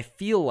Miranda, I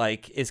feel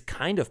like is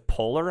kind of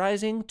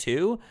polarizing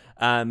too,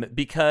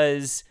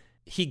 because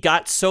he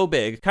got so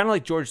big, kind of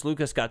like George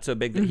Lucas got so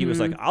big that he was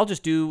like, I'll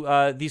just do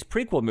these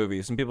prequel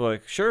movies. And people are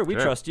like, sure, we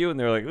trust you. And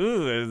they're like,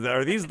 ooh,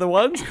 are these the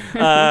ones?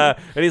 And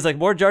he's like,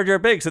 more Jar Jar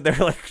Binks. And they're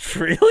like,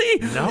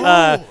 really?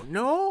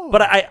 No.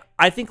 But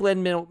I think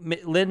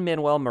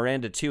Lin-Manuel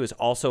Miranda, too, is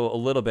also a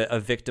little bit a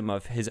victim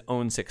of his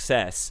own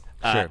success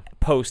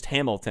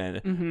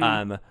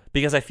post-Hamilton.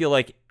 Because I feel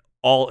like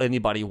all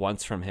anybody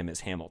wants from him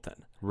is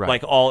Hamilton. Right.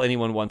 Like all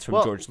anyone wants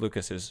from George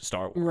Lucas's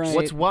Star Wars. Right.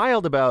 What's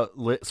wild about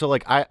so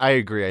like I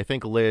agree. I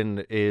think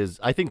Lin is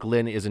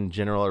in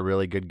general a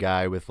really good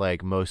guy with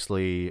like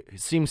mostly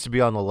seems to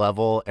be on the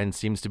level and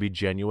seems to be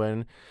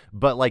genuine.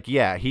 But like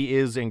yeah, he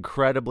is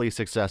incredibly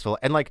successful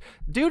and like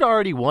dude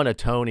already won a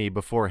Tony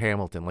before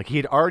Hamilton. Like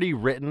he'd already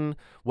written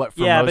what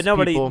for most but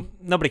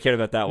nobody cared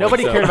about that one.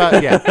 Nobody cared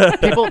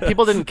about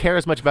people didn't care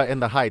as much about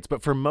In the Heights,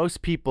 but for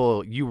most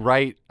people you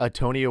write a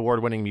Tony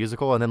Award winning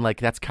musical and then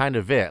like that's kind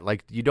of it.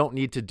 Like you don't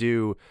need to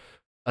do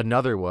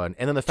another one.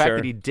 And then the fact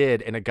that he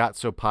did and it got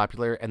so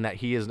popular and that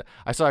he is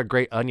I saw a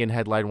great Onion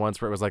headline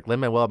once where it was like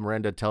Lin-Manuel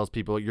Miranda tells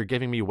people you're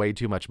giving me way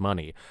too much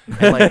money.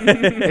 And like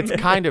it's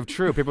kind of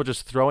true. People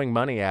just throwing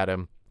money at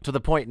him to the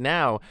point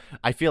now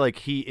I feel like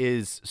he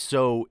is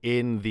so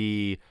in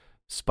the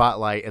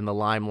spotlight and the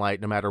limelight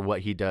no matter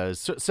what he does.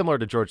 So, similar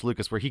to George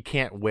Lucas where he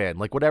can't win.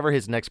 Like whatever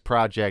his next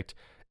project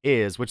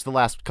is, which the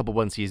last couple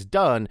ones he's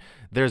done,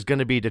 there's going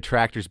to be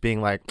detractors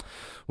being like,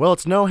 well,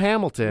 it's no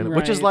Hamilton,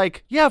 which is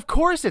like, yeah, of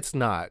course it's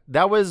not.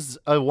 That was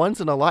a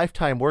once in a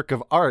lifetime work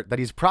of art that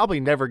he's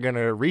probably never going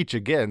to reach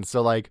again.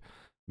 So like,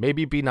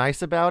 maybe be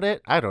nice about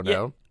it. I don't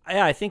know.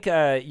 Yeah, I think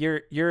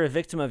you're a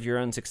victim of your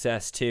own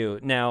success too.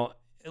 Now,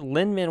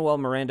 Lin-Manuel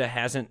Miranda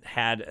hasn't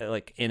had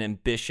like an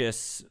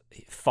ambitious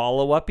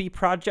follow-up-y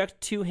project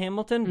to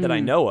Hamilton that I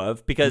know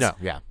of because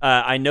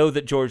I know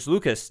that George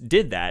Lucas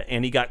did that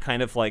and he got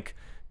kind of like,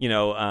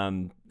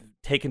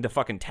 taken to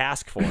fucking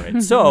task for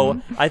it.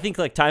 So I think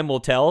like time will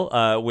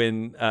tell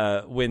when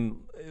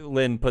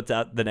Lin puts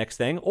out the next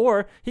thing,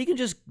 or he can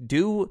just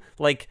do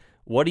like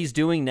what he's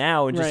doing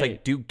now and just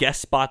like do guest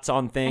spots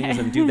on things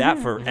and do that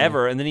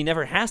forever, and then he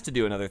never has to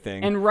do another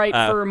thing. And write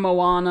for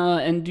Moana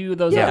and do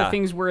those other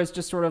things where it's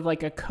just sort of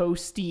like a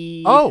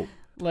coasty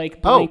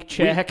like blank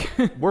check.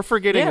 We're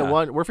forgetting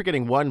We're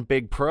forgetting one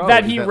big pro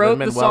that he wrote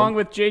the song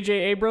with J.J.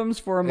 Abrams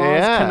for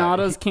Maz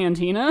Kanata's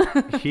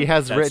Cantina. He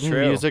has written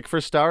music for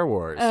Star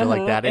Wars, so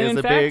like that is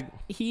a big.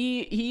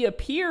 He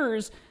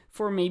appears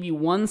for maybe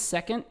 1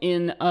 second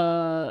in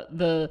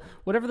the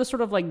whatever the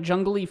sort of like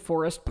jungly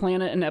forest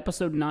planet in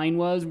episode 9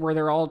 was, where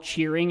they're all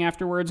cheering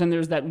afterwards, and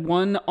there's that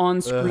one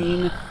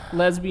on-screen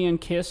lesbian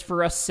kiss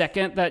for a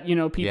second that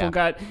people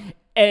got.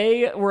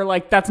 Were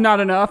like, that's not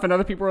enough, and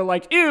other people were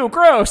like, ew,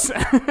 gross.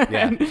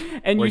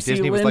 and you see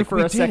Disney Lin like, for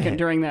a second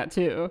during that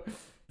too.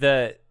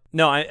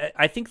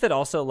 I think that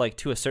also like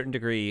to a certain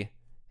degree,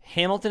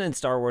 Hamilton and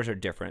Star Wars are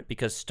different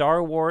because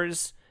Star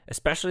Wars,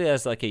 especially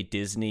as like a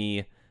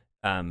Disney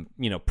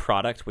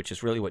product, which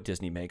is really what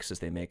Disney makes, is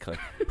they make like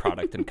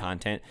product and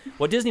content.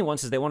 What Disney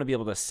wants is they want to be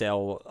able to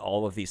sell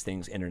all of these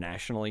things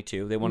internationally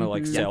too. They want to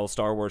like sell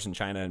Star Wars in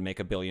China and make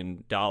 $1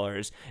 billion.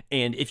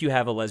 And if you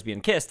have a lesbian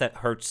kiss, that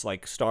hurts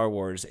like Star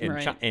Wars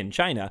in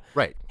China.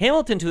 Right.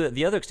 Hamilton, to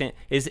the other extent,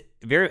 it's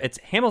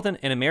Hamilton,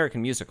 an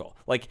American musical.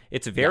 Like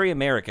it's very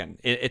American.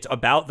 It's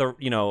about the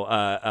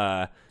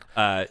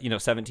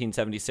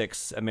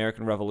 1776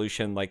 American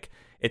Revolution. Like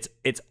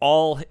it's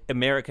all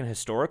American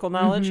historical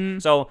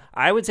knowledge. So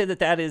I would say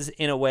that is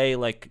in a way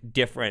like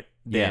different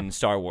than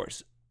Star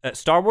Wars.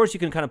 Star Wars you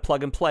can kind of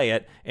plug and play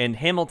it, and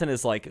Hamilton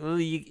is like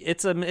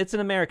it's an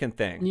American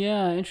thing.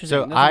 Yeah,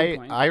 interesting. So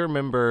I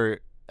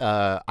remember.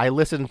 I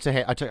listened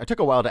to. I took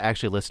a while to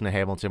actually listen to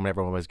Hamilton when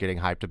everyone was getting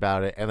hyped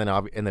about it, and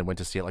then went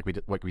to see it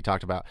like we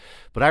talked about.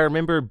 But I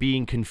remember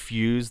being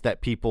confused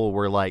that people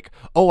were like,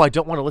 "Oh, I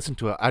don't want to listen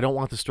to it. I don't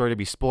want the story to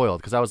be spoiled."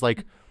 Because I was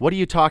like, "What are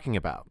you talking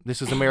about?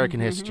 This is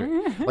American history.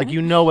 Like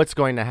what's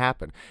going to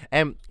happen."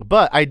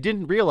 But I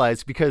didn't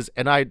realize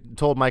and I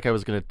told Mike I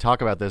was going to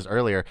talk about this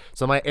earlier.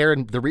 So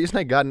the reason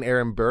I got an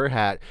Aaron Burr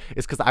hat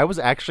is because I was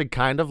actually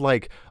kind of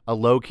like a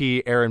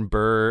low-key Aaron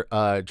Burr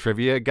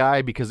trivia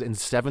guy, because in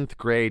 7th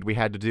grade we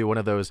had to do one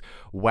of those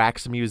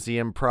wax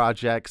museum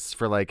projects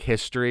for like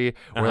history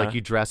where like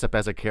you dress up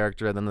as a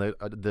character and then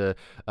the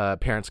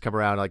parents come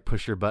around and like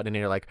push your button and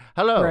you're like,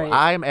 hello,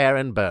 I'm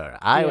Aaron Burr.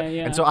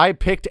 And so I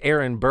picked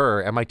Aaron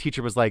Burr, and my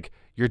teacher was like,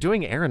 you're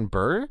doing Aaron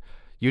Burr?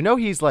 He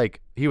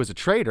was a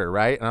traitor,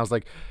 right? And I was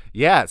like,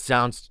 yeah, it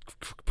sounds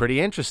pretty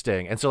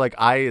interesting. And so like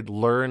I had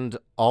learned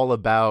all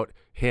about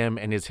him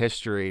and his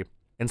history.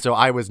 And so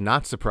I was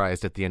not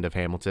surprised at the end of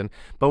Hamilton.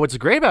 But what's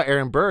great about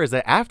Aaron Burr is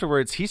that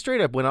afterwards he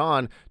straight up went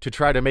on to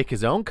try to make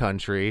his own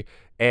country.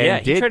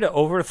 And he tried to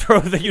overthrow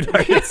the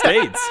United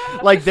States.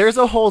 Like there's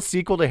a whole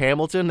sequel to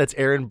Hamilton that's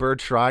Aaron Burr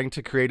trying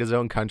to create his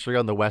own country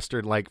on the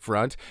Western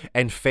front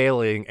and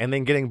failing, and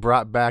then getting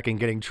brought back and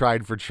getting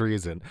tried for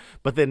treason,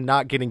 but then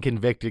not getting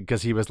convicted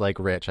because he was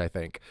rich, I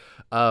think.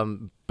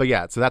 But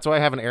yeah, so that's why I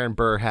have an Aaron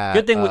Burr hat.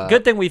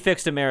 Good thing we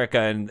fixed America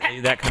and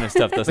that kind of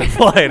stuff doesn't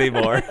fly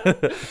anymore.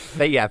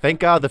 Thank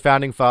God the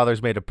Founding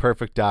Fathers made a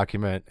perfect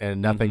document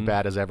and nothing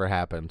bad has ever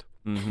happened.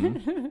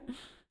 Mm-hmm.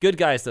 Good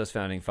guys, those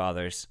Founding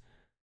Fathers.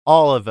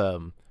 All of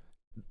them.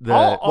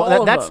 Them.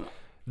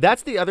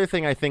 That's the other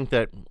thing I think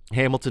that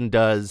Hamilton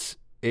does.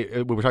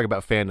 We were talking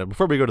about fandom.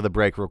 Before we go to the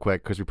break real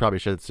quick, because we probably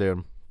should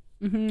soon.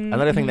 Mm-hmm.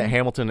 Another thing that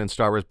Hamilton and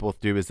Star Wars both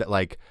do is that,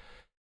 like,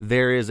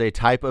 there is a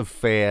type of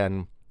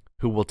fan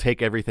who will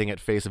take everything at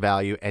face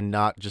value and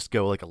not just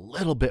go like a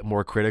little bit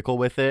more critical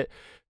with it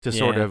to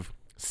sort of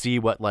see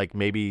what like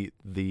maybe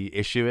the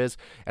issue is.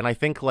 And I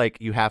think like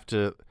you have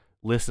to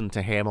listen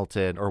to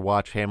Hamilton or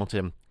watch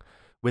Hamilton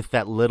with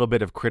that little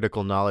bit of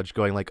critical knowledge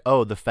going like,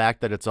 oh, the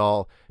fact that it's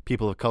all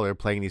people of color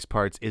playing these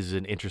parts is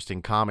an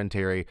interesting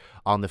commentary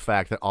on the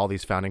fact that all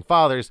these founding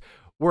fathers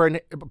were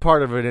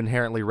part of an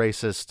inherently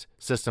racist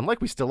system, like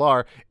we still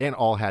are, and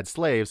all had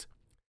slaves.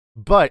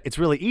 But it's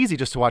really easy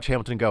just to watch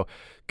Hamilton and go,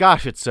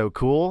 gosh, it's so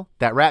cool.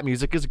 That rap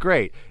music is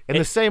great. In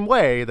the same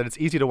way that it's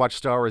easy to watch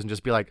Star Wars and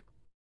just be like,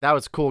 that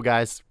was cool,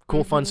 guys.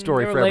 Cool, fun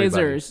story for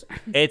lasers.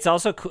 Everybody.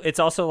 It's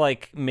also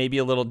like maybe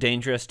a little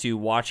dangerous to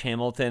watch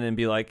Hamilton and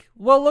be like,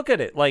 well, look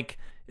at it. Like,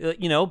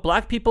 you know,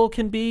 black people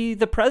can be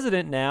the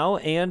president now,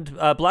 and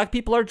black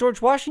people are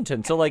George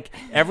Washington. So like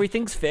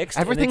everything's fixed.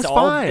 Everything's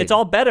fine. It's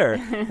all better.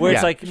 Where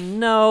it's Yeah. like,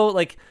 no,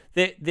 like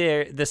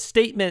the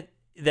statement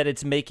that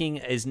it's making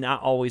is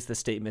not always the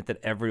statement that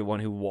everyone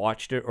who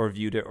watched it or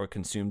viewed it or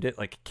consumed it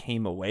like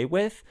came away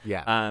with.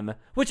 Yeah.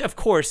 Which of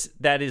course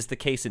that is the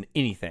case in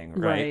anything,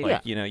 right? Right.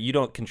 Like, you know, you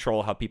don't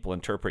control how people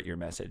interpret your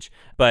message.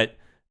 But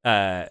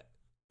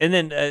and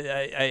then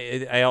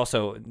I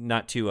also,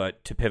 not to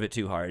pivot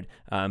too hard,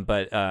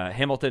 but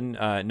Hamilton,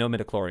 no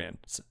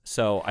midichlorians.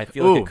 So I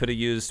feel like it could have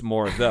used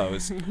more of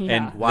those.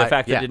 And the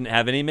fact that it didn't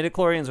have any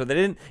midichlorians, or they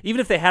didn't, even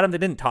if they had them, they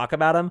didn't talk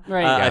about them.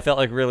 Right. I felt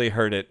like really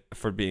hurt it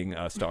for being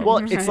Star Well,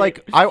 Wars. it's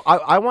like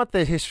I want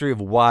the history of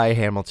why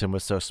Hamilton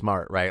was so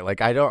smart, right? Like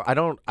I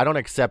don't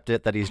accept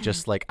it that he's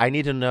just like, I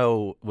need to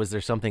know, was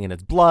there something in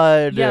his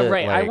blood? Yeah,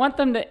 right. I Like, want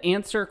them to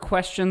answer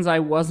questions I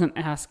wasn't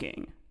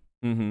asking.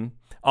 Mm-hmm.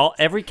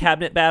 Every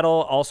cabinet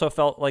battle also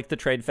felt like the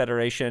Trade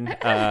Federation.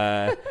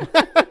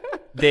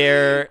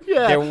 There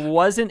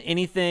wasn't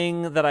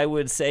anything that I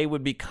would say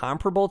would be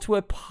comparable to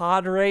a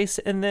pod race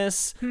in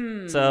this.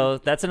 So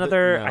that's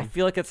another. I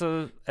feel like it's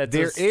a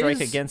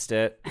strike against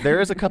it. There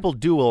is a couple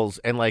duels,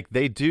 and like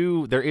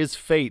there is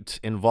fate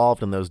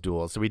involved in those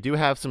duels. So we do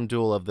have some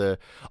duel of the.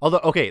 Although,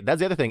 okay, that's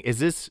the other thing. Is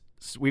this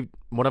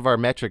one of our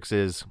metrics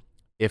is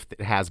if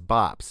it has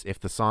bops, if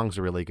the songs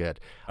are really good.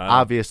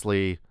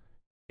 Obviously,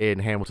 in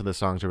Hamilton, the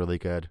songs are really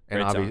good,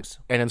 and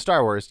in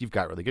Star Wars, you've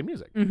got really good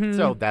music. Mm-hmm.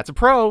 So that's a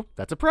pro.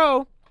 That's a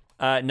pro.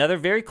 Another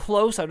very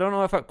close. I don't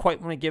know if I quite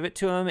want to give it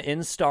to him.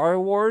 In Star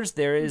Wars,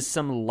 there is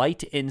some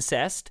light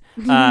incest.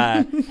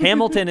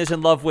 Hamilton is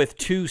in love with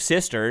two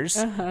sisters.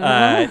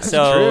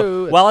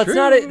 So while it's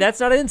not that's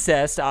not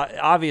incest.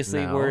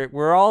 Obviously, No.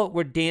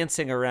 we're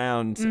dancing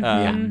around.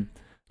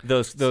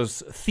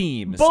 Those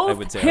themes. Both I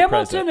would say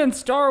Hamilton and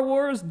Star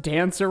Wars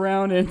dance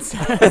around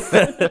incest.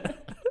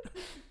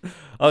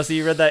 Oh, so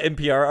you read that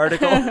NPR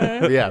article?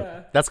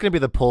 Yeah, that's gonna be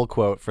the pull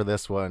quote for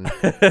this one.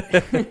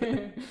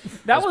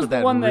 That was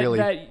the one really...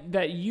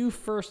 that you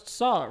first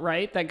saw,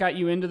 right? That got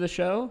you into the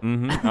show.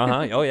 Mm-hmm.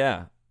 Oh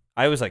yeah.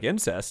 I was like,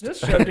 incest. This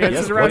show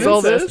dances around what's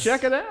all incest. this?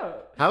 Check it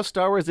out. How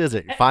Star Wars is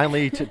it?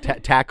 Finally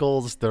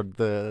tackles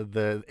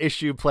the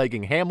issue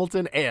plaguing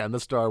Hamilton and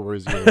the Star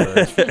Wars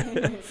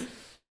universe.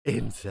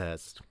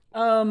 Incest.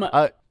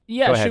 Yeah.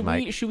 Go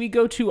ahead, Should we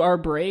go to our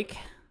break?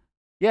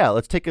 Yeah,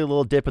 let's take a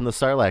little dip in the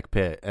Sarlacc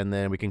pit, and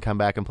then we can come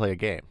back and play a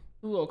game.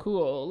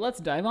 Cool. Let's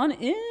dive on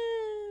in.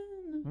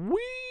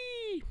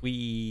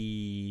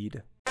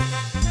 Weed.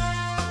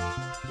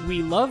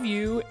 We love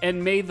you,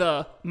 and may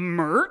the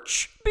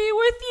merch be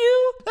with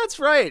you. That's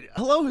right.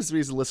 Hello,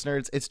 History's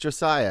listeners. It's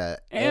Josiah.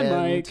 And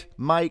Mike.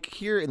 Mike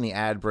here in the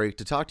ad break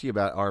to talk to you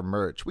about our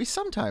merch. We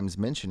sometimes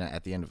mention it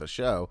at the end of a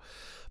show,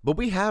 but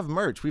we have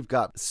merch. We've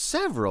got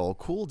several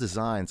cool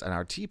designs on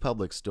our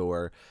TeePublic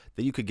store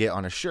that you could get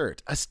on a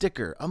shirt, a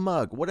sticker, a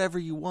mug, whatever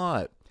you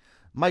want.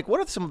 Mike,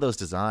 what are some of those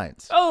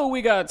designs? Oh,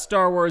 we got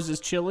Star Wars'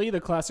 chili, the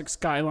classic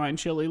Skyline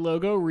chili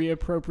logo,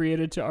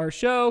 reappropriated to our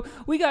show.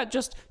 We got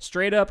just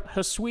straight up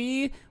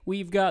Hisui.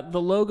 We've got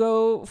the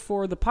logo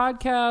for the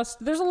podcast.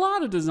 There's a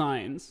lot of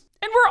designs.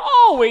 And we're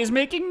always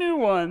making new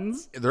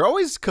ones. They're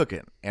always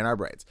cooking in our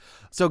brains.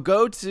 So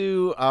go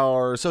to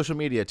our social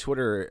media,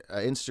 Twitter,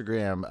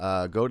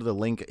 Instagram. Go to the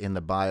link in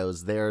the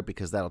bios there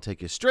because that'll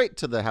take you straight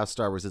to the How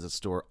Star Wars Is It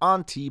store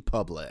on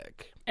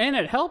TeePublic. And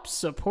it helps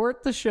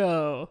support the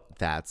show.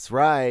 That's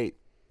right.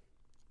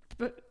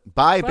 Bye.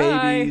 Bye,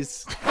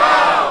 babies.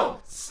 How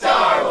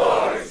Star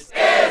Wars is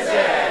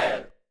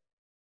it?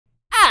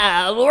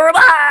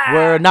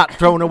 We're not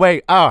throwing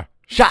away our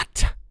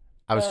shot.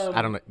 I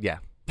don't know. Yeah.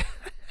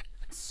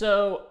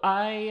 So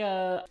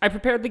I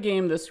prepared the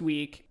game this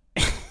week.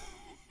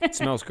 It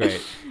smells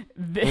great.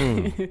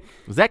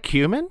 Was that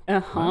cumin?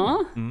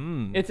 Uh-huh.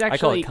 I It's call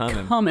actually it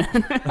cumin.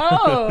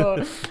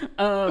 Oh.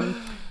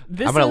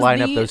 This I'm going to is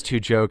line up those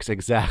two jokes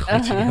exactly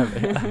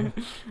together.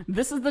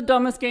 This is the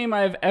dumbest game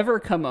I've ever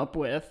come up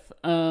with.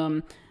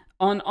 On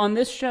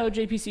this show,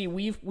 JPC,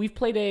 we've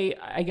played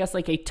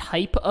a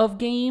type of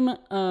game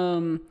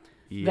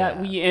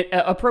that we,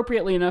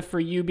 appropriately enough for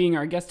you being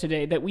our guest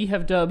today, that we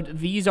have dubbed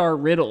These Are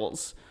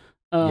Riddles.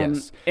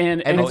 Yes.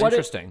 And what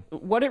interesting.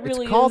 What it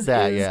really it's called is,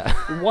 that,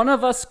 is one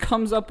of us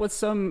comes up with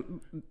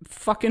some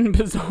fucking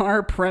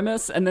bizarre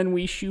premise, and then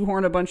we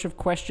shoehorn a bunch of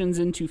questions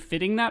into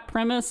fitting that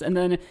premise, and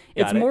then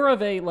it's more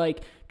of a,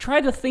 like, try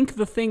to think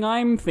the thing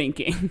I'm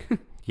thinking.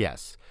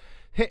 Yes.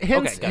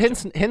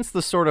 Hence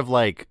the sort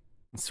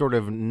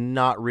of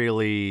not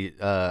really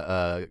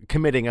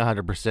committing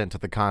 100% to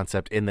the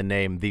concept in the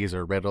name These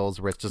Are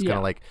Riddles, where it's just kind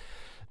of like,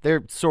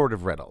 they're sort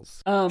of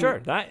riddles. Sure.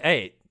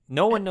 Hey,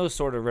 no one knows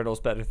sort of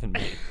riddles better than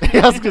me.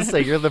 I was going to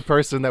say, you're the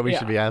person that we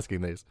should be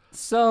asking these.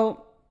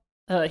 So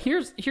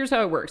here's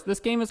how it works.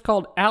 This game is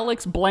called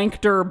Alex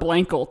Blankter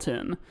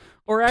Blankleton,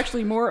 or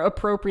actually more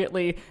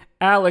appropriately,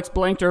 Alex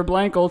Blankter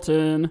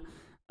Blankleton.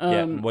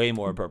 Way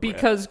more appropriate.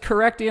 Because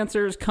correct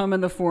answers come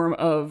in the form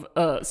of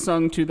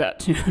sung to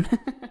that tune.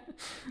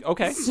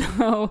 Okay.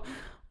 So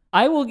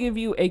I will give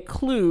you a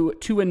clue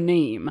to a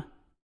name,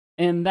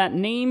 and that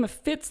name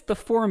fits the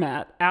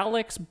format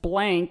Alex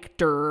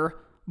Blankter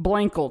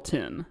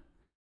Blankleton.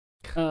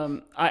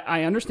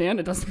 I understand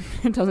it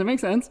doesn't make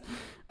sense.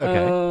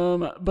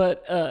 Okay.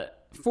 But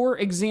for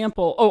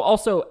example,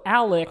 also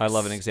Alex. I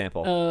love an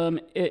example.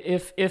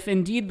 If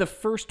indeed the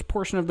first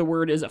portion of the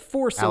word is a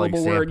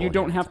 4-syllable word, you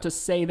don't have to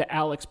say the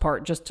Alex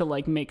part just to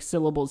like make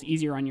syllables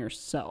easier on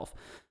yourself.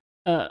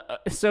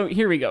 So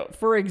here we go.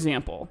 For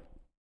example,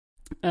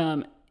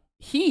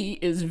 he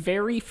is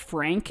very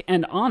frank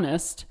and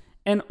honest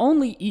and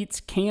only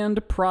eats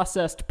canned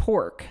processed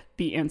pork.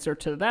 The answer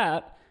to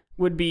that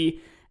would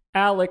be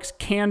Alex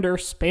Cander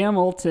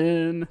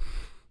Spamilton.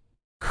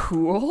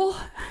 Cool.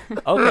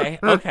 Okay.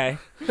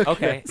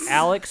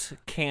 Alex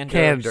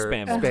Cander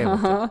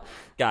Spamilton.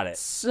 Got it.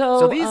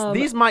 So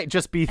these might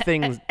just be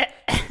things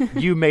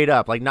you made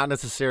up, like not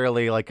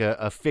necessarily like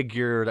a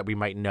figure that we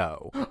might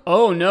know.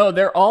 Oh no,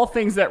 they're all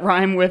things that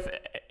rhyme with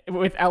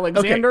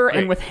Alexander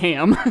and with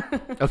ham.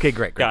 Okay,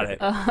 great. Got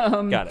it.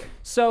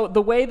 So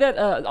the way that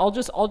I'll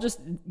just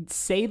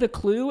say the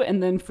clue,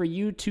 and then for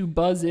you to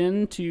buzz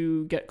in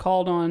to get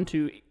called on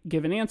to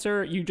give an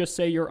answer, you just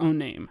say your own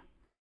name.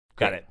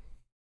 Got it.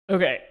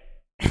 Okay,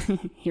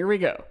 here we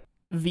go.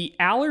 The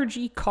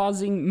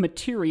allergy-causing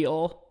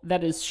material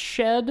that is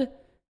shed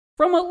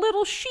from a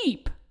little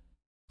sheep.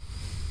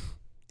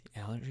 The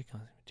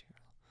allergy-causing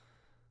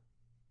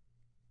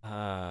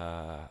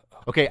material.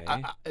 Okay,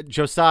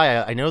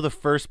 Josiah, I know the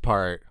first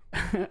part.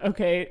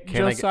 Okay,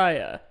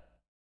 Josiah.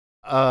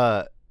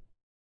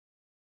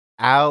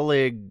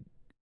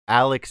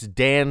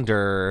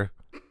 Alexander,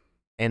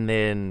 and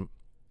then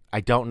I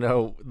don't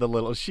know the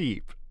little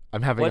sheep.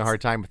 I'm having a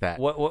hard time with that.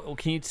 What?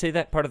 Can you say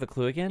that part of the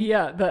clue again?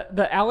 Yeah,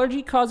 the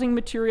allergy-causing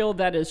material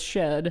that is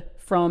shed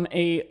from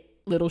a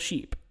little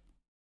sheep.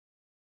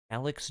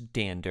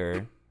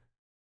 Alexander.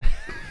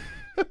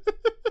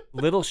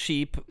 Little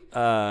sheep.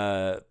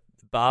 Baba.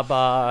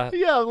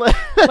 Yeah,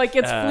 like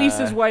its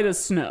fleece is white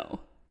as snow.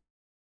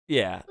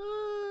 Yeah.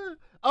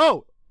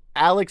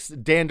 Alex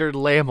Dander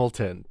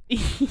Lamilton.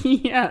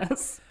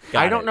 Yes.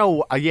 I don't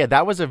know. Yeah,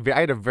 that was I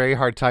had a very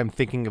hard time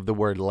thinking of the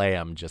word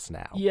lamb just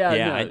now.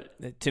 Yeah.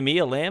 To me,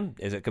 a lamb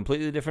is a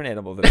completely different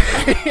animal than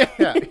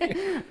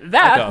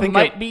that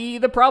might be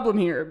the problem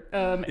here.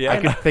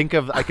 I could think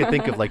of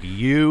like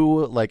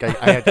you. Like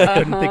I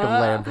couldn't think of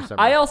lamb for some reason.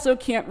 I also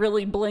can't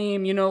really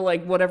blame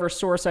like whatever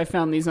source I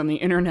found these on the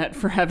internet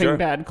for having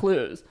bad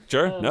clues.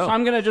 Sure. No. So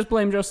I'm gonna just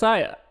blame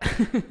Josiah.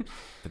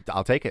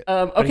 I'll take it.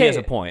 Okay. But he has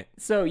a point.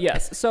 So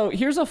yes. So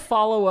here's a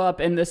follow-up,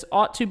 and this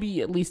ought to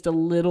be at least a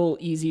little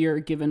easier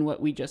given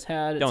what we just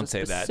had. Don't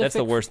say that. That's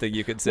the worst thing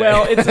you could say.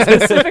 Well, it's a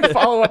specific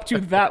follow-up to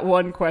that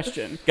one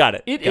question. Got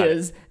it. It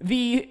is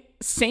the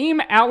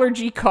same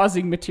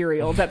allergy-causing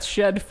material that's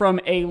shed from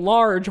a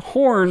large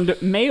horned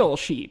male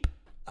sheep.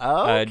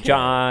 Okay.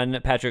 John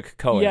Patrick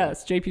Coan.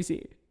 Yes,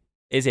 JPC.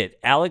 Is it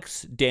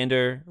Alex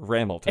Dander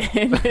Ramilton?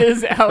 It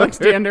is Alex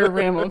Dander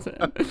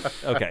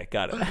Ramilton. Okay,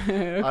 got it.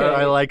 Okay.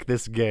 I like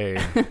this game.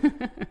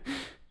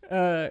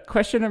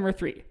 Question number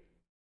 3.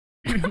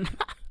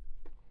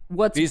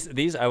 What's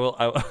these? I will.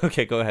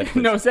 Okay, go ahead.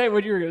 Please. No, say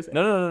what you were going to say.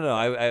 No.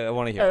 I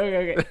want to hear.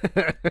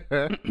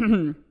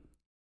 Okay.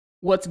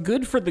 What's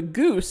good for the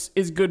goose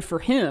is good for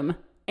him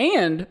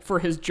and for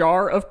his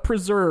jar of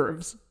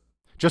preserves.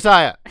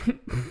 Josiah.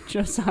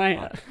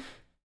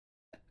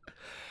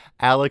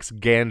 Alex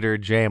Gander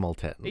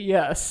Jamilton.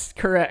 Yes,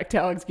 correct.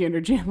 Alex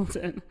Gander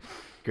Jamilton.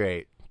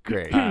 Great.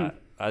 I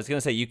was going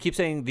to say, you keep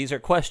saying these are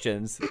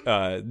questions.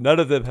 None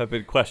of them have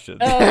been questions.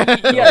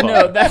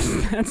 No,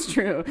 that's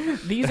true.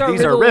 These are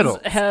riddles.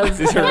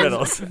 These are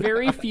riddles.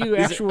 Very few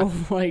actual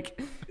concrete.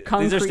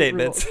 These are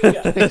statements.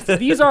 Yeah.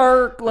 These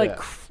are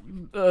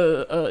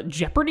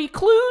Jeopardy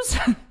clues.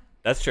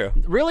 That's true.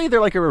 Really,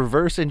 they're like a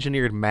reverse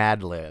engineered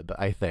Mad Lib,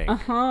 I think.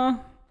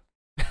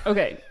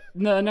 Okay,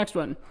 the next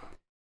one.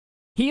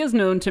 He is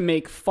known to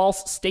make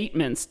false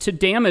statements to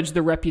damage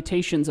the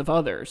reputations of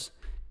others.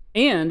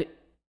 And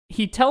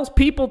he tells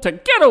people to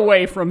get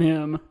away from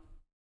him.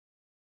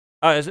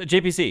 Is it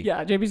JPC?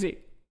 Yeah, JPC.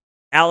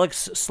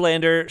 Alex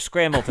Slander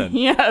Scramleton.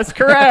 Yes,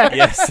 correct.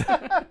 Yes.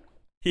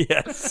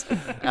 Yes.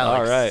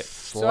 All right.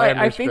 So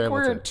I think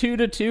we're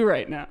 2-2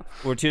 right now.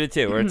 We're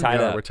 2-2. We're tied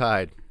up. We're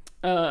tied.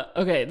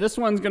 Okay, this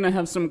one's going to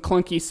have some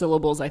clunky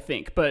syllables, I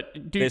think, but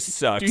this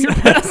sucks. Do your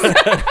best.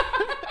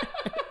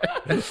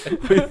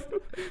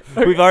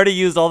 We've already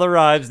used all the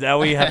rhymes. Now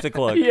we have to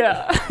clunk.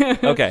 Yeah.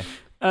 Okay.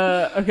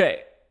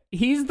 Okay.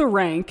 He's the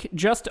rank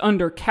just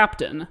under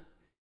captain,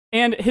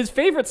 and his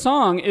favorite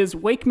song is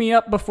 "Wake Me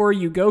Up Before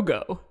You Go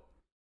Go."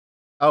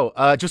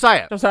 Oh,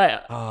 Josiah.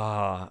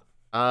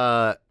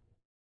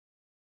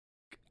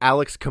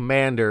 Alex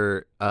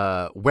Commander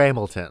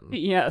Whamilton.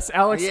 Yes,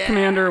 Alex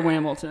Commander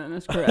Whamilton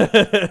is correct.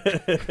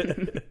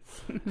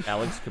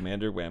 Alex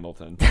Commander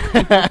Whamilton.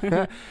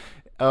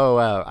 Oh,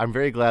 wow. I'm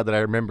very glad that I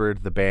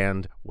remembered the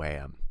band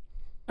Wham.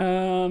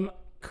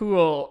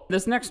 Cool.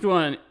 This next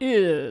one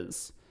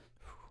is...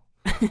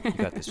 You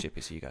got this,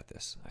 JPC. You got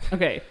this.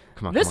 Okay.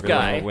 Come on, this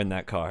guy... Win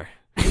that car.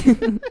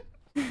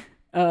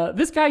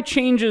 This guy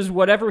changes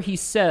whatever he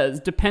says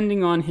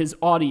depending on his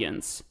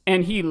audience,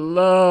 and he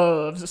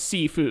loves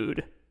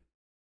seafood.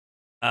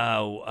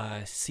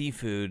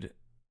 Seafood.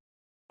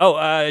 Oh,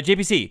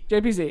 JPC.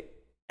 JPC.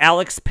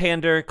 Alex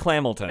Pander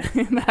Clamilton.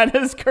 That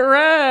is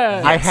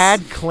correct. I had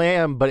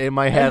clam, but in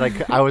my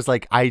head, I was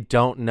like, I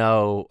don't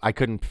know. I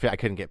couldn't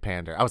get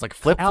pander. I was like,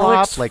 flip flop.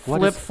 Alex Like what?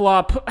 Flip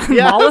flop.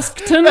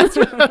 Molluskton.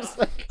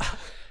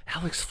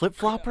 Alex Flip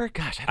Flopper?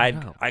 Gosh, I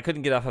don't know. I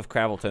couldn't get off of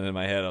Crabbleton in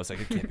my head. I was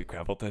like, it can't be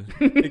Crabbleton.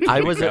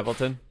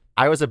 Crabbleton.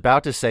 I was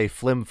about to say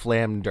Flim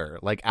Flamder,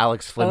 like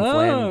Alex Flim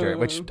Flamder,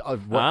 which I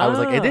was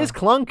like, it is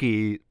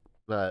clunky,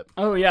 but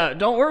oh yeah,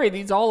 don't worry,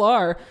 these all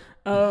are.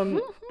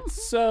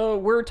 So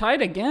we're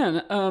tied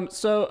again.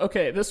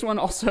 Okay, this one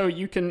also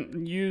you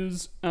can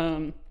use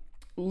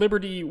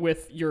liberty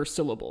with your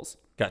syllables.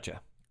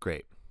 Gotcha.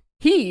 Great.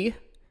 He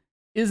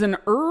is an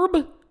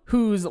herb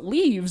whose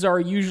leaves are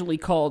usually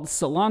called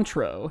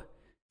cilantro,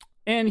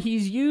 and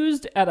he's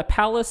used at a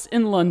palace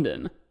in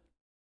London.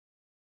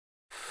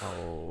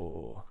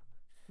 Oh.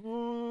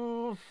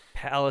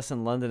 Palace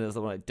in London is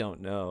the one I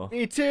don't know.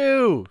 Me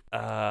too.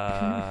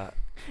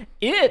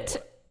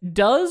 It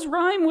does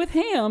rhyme with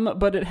ham,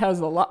 but it has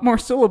a lot more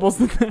syllables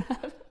than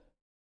that.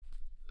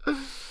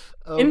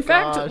 In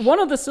fact, one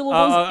of the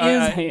syllables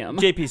is ham.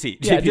 JPC.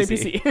 Yeah,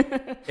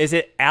 JPC. Is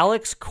it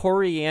Alex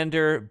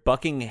Coriander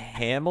Bucking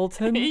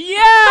Hamilton?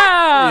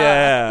 Yeah!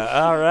 Yeah,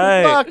 all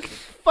right.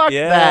 Fuck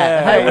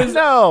that.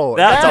 No.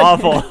 That's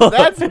awful.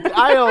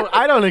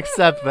 I don't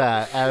accept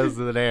that as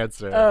an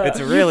answer. It's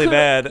really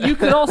bad. You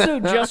could also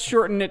just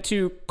shorten it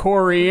to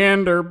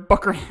Coriander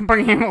Bucking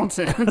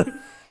Hamilton.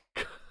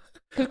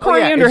 Because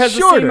Coriander has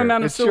the same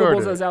amount of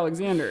syllables as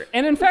Alexander.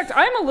 And in fact,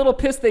 I'm a little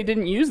pissed they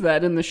didn't use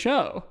that in the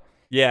show.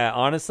 Yeah,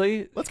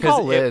 honestly. Let's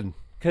call in.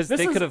 Because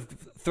they could have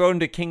thrown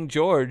to King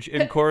George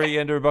in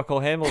Coriander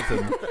Buckle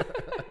Hamilton.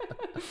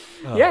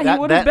 Yeah, he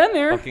would have been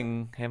there.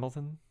 Bucking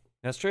Hamilton.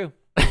 That's true.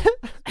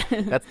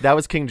 That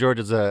was King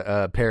George's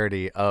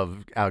parody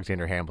of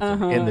Alexander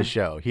Hamilton in the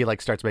show. He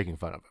starts making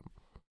fun of him.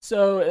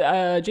 So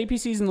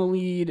JPC's in the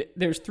lead.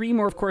 There's 3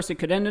 more. Of course, it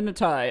could end in a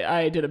tie.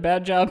 I did a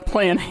bad job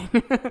planning.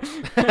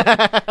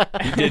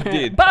 You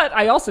did. But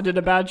I also did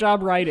a bad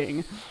job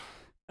writing.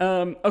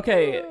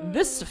 Okay,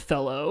 this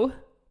fellow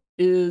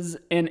is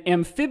an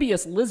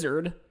amphibious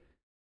lizard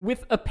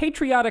with a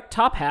patriotic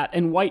top hat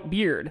and white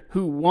beard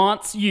who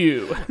wants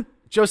you.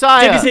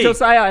 Josiah. JPC.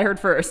 Josiah, I heard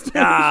first.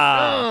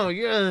 Oh,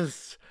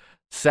 yes.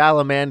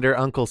 Salamander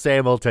Uncle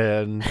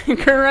Samilton.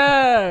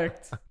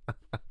 Correct.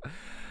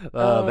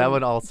 That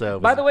one also.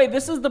 By the way,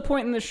 this is the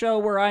point in the show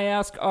where I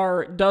ask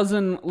our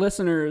dozen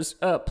listeners,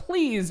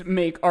 please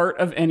make art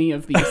of any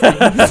of these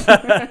things.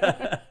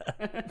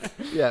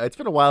 Yeah, it's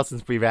been a while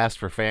since we've asked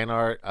for fan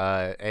art,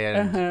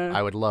 and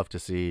I would love to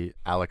see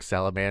Alex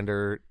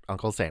Salamander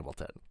Uncle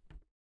Samilton.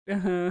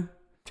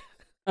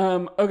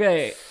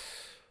 Okay.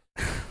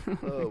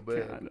 Oh,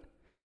 man. God.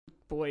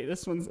 Boy,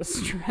 this one's a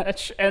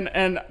stretch,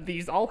 and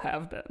these all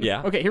have been.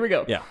 Yeah. Okay, here we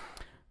go. Yeah.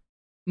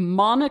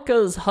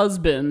 Monica's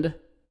husband,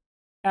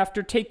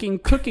 after taking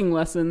cooking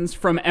lessons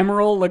from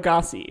Emerald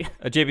Lagasse.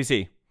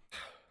 JPC.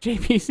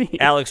 JPC.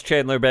 Alex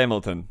Chandler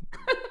Bamilton.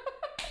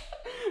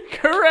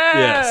 Correct.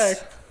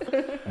 Yes.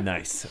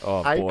 Nice.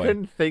 Oh boy. I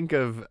couldn't think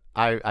of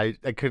I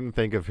couldn't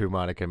think of who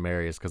Monica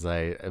marries because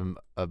I am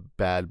a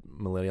bad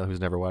millennial who's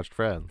never watched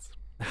Friends.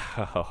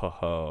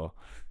 Oh.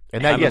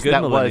 And that, I'm a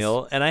good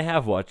millennial, and I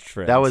have watched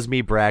Friends. That was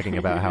me bragging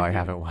about how I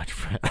haven't watched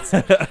Friends.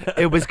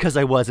 It was because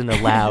I wasn't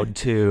allowed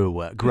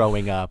to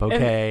growing up.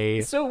 Okay.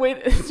 And so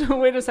wait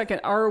a second.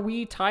 Are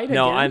we tied again?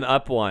 No, I'm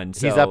up one.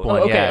 So he's up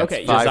one.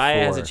 Okay.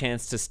 Josiah 5-4. has a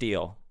chance to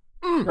steal.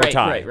 Right.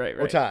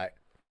 Or tie.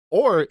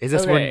 Or is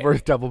this one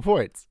worth double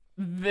points?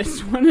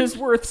 This one is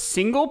worth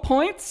single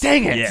points.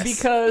 Dang it! Yes.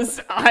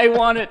 Because I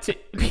want it to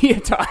be a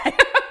tie.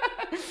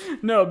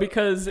 No,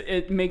 because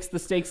it makes the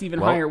stakes even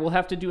higher. We'll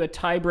have to do a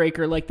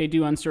tiebreaker like they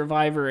do on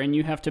Survivor, and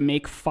you have to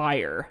make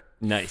fire.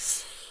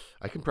 Nice.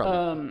 I can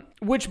probably.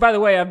 Which, by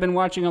the way, I've been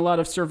watching a lot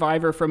of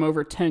Survivor from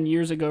over 10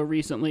 years ago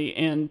recently,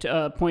 and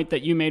a point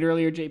that you made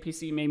earlier,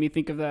 JPC, made me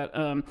think of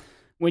that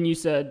when you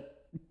said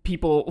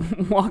people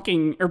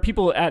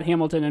people at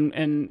Hamilton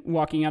and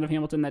walking out of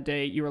Hamilton that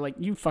day, you were like,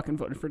 you fucking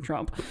voted for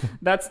Trump.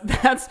 That's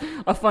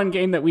a fun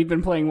game that we've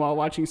been playing while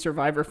watching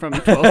Survivor from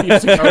 12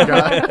 years ago. Oh,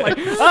 God. Like,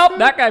 oh,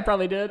 that guy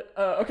probably did.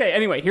 Okay,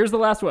 anyway, here's the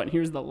last one.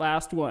 Okay.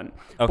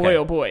 Boy,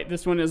 oh boy,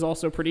 this one is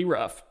also pretty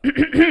rough.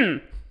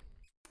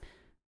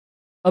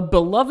 A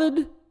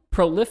beloved,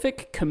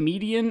 prolific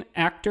comedian,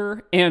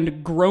 actor,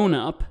 and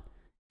grown-up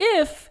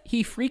if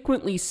he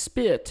frequently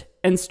spit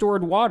and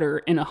stored water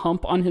in a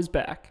hump on his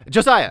back.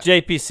 Josiah.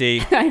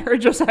 JPC. I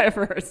heard Josiah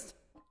first.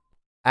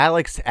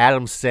 Alex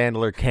Adam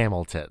Sandler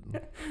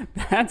Camilton.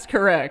 That's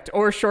correct.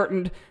 Or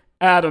shortened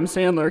Adam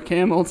Sandler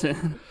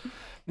Camilton.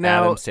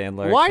 Now, Adam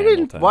Sandler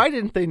why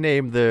didn't they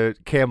name the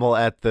camel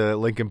at the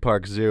Lincoln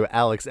Park Zoo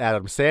Alex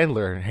Adam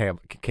Sandler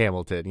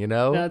Camilton, you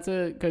know? That's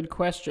a good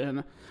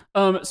question.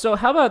 So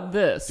how about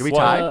this? Do we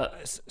tie?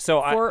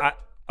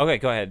 Okay,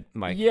 go ahead,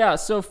 Mike. Yeah,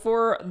 so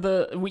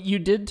you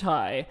did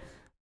tie.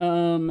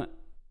 And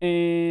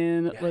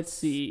let's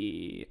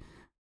see.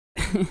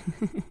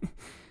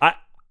 I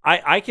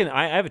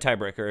have a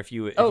tiebreaker if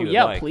you would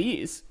like.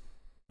 Please.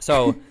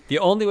 So the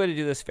only way to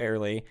do this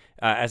fairly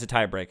as a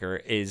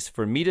tiebreaker is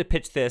for me to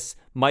pitch this.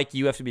 Mike,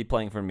 you have to be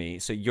playing for me,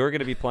 so you're going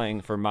to be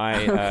playing for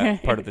my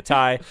part of the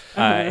tie,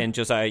 and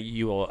Josiah,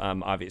 you will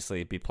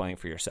obviously be playing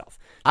for yourself.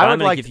 I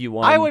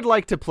would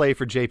like to play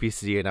for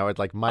JPC, and I would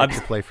like Mike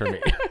to play for me.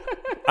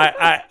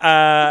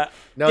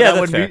 No, yeah,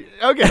 that would be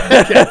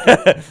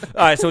okay.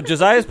 All right, so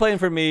Josiah's playing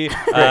for me.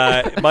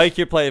 Mike,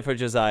 you're playing for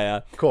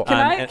Josiah. Cool.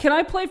 Can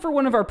I play for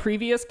one of our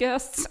previous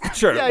guests?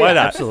 Sure, why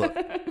not?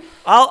 Absolutely.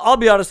 I'll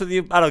be honest with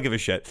you. I don't give a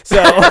shit.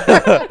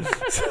 So,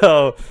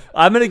 so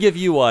I'm gonna give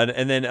you one,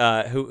 and then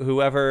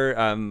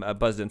whoever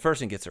buzzed in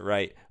first and gets it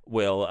right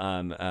will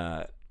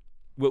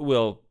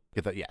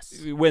Get that?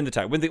 Yes. Win the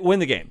tie. Win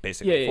the game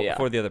basically.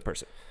 For the other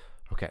person.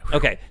 Okay.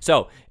 Okay.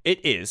 So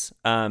it is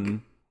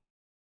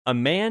a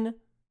man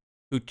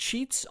who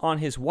cheats on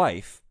his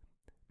wife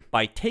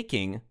by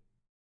taking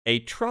a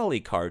trolley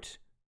cart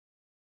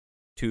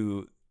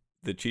to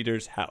the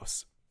cheater's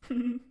house.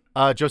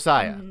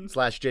 Josiah /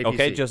 JPC.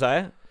 Okay,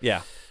 Josiah.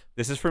 Yeah,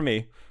 this is for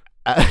me.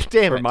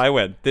 Damn for it. my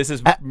win. This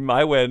is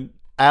my win.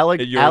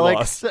 Alex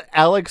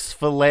Loss.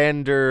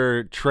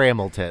 Philander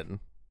Tramilton.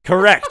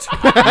 Correct.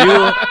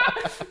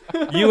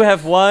 You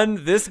have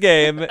won this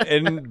game,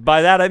 and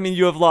by that I mean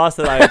you have lost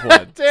and I have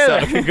won.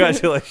 So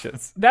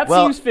congratulations. That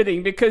seems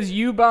fitting because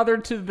you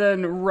bothered to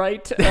then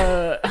write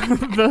the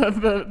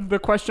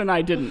question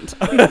I didn't.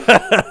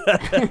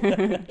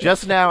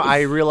 Just now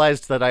I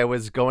realized that I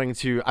was going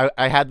to.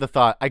 I had the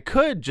thought I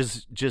could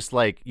just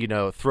like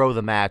throw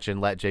the match and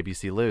let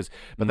JPC lose,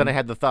 but then I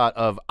had the thought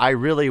of I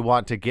really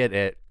want to get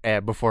it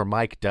before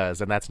Mike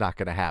does, and that's not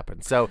going to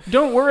happen. So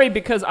don't worry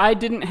because I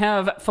didn't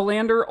have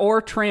Philander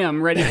or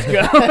Tram ready to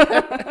go.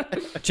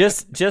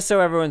 Just so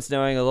everyone's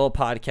knowing, a little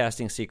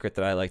podcasting secret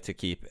that I like to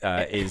keep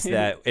is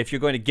that if you're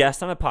going to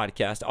guest on a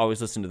podcast, always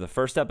listen to the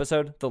first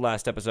episode, the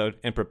last episode,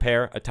 and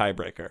prepare a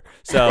tiebreaker.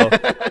 So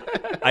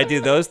I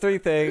do those three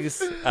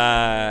things,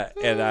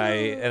 and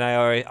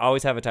I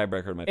always have a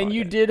tiebreaker in my pocket. And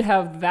you did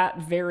have that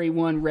very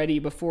one ready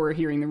before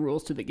hearing the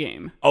rules to the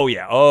game. Oh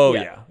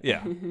yeah.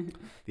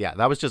 Yeah,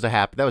 that was just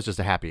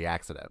a happy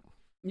accident.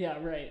 Yeah,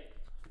 right.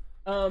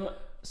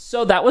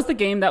 So that was the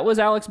game. That was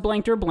Alex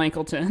Blankter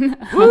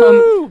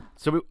Blankleton.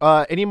 So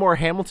any more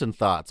Hamilton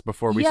thoughts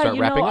before we start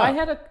wrapping up? I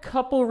had a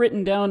couple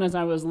written down as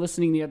I was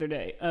listening the other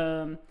day.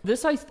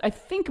 This I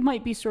think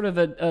might be sort of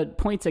a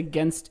points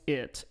against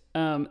it.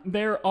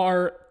 There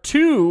are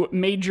two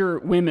major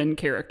women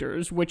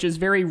characters, which is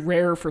very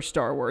rare for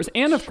Star Wars.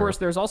 And of course,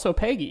 there's also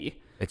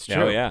Peggy. It's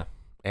true. Oh, yeah.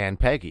 And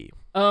Peggy.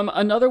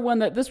 Another one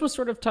that this was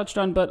sort of touched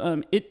on,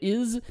 but it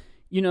is,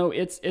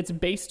 it's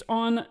based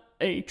on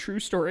a true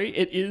story.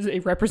 It is a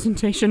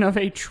representation of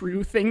a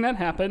true thing that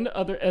happened,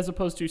 as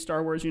opposed to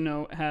Star Wars,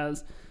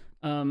 has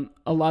a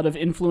lot of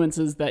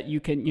influences that you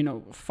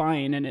can,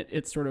 find, and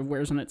it sort of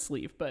wears on its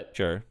sleeve. But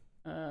sure.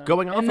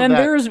 Going off and of then that,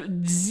 there's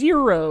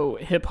zero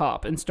hip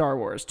hop in Star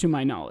Wars, to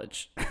my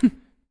knowledge.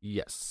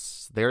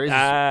 Yes, there is.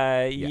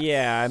 Yes.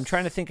 Yeah, I'm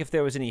trying to think if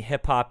there was any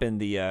hip hop in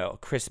the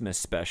Christmas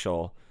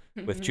special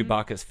with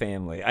Chewbacca's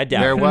family. I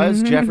doubt there it.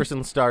 was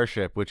Jefferson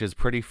Starship, which is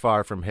pretty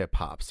far from hip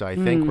hop, so I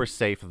think we're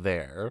safe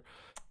there.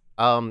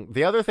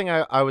 The other thing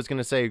I was going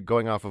to say,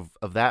 going off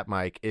of that,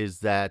 Mike, is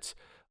that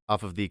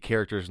off of the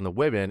characters and the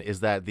women,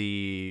 is that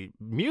the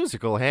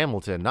musical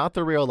Hamilton, not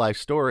the real life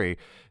story,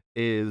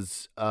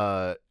 is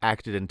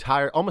acted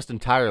almost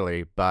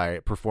entirely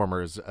by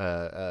performers,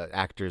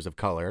 actors of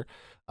color.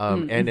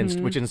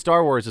 which in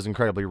Star Wars is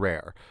incredibly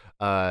rare.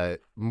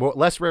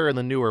 Less rare in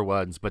the newer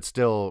ones, but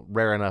still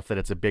rare enough that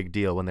it's a big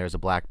deal when there's a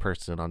black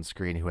person on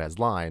screen who has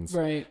lines.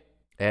 Right.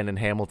 And in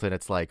Hamilton,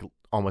 it's like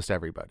almost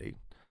everybody.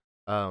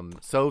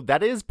 So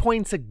that is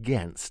points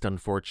against,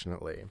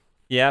 unfortunately.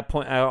 Yeah,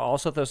 I'll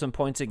also throw some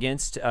points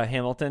against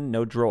Hamilton.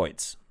 No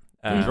droids.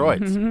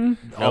 Droids. No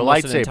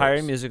almost lightsabers. An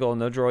entire musical,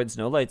 no droids,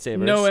 no lightsabers.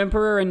 No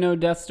Emperor and no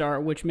Death Star,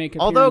 which make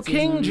Although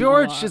appearances King in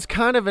George is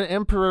kind of an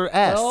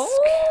Emperor-esque.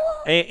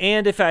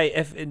 And if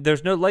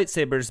there's no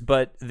lightsabers,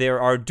 but there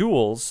are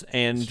duels,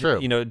 and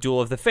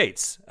Duel of the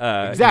Fates,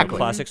 exactly,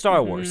 classic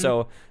Star Wars.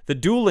 So the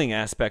dueling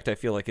aspect, I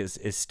feel like, is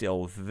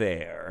still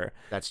there.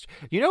 That's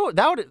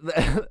that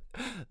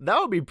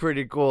would be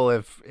pretty cool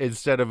if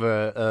instead of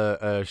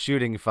a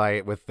shooting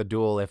fight with the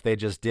duel, if they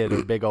just did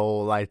a big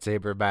old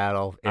lightsaber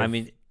battle. I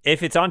mean,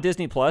 if it's on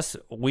Disney Plus,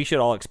 we should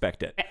all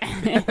expect it.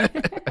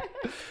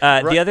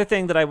 The other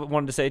thing that I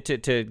wanted to say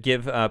to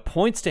give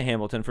points to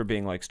Hamilton for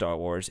being like Star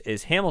Wars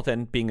is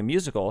Hamilton, being a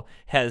musical,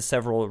 has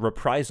several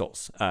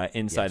reprisals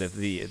inside of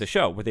the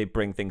show where they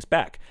bring things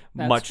back.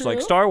 That's much true.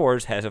 like Star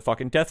Wars has a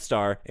fucking Death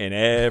Star in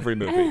every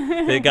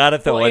movie. They got to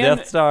throw a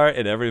Death Star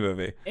in every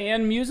movie.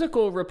 And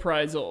musical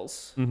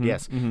reprisals. Mm-hmm.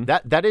 Yes,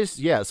 that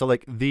is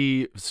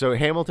So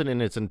Hamilton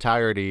in its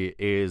entirety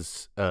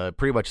is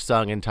pretty much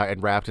sung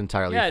and rapped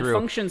entirely through. Yeah, it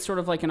functions sort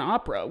of like an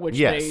opera, which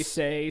they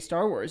say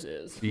Star Wars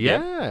is.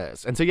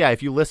 Yes, and so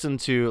if you listen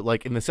to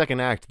like in the second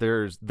act,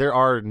 there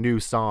are new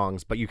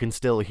songs, but you can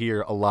still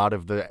hear a lot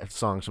of the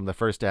songs from the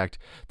first act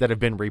that have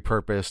been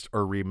repurposed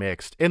or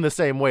remixed in the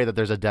same way that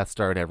there's a Death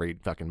Star in every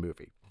fucking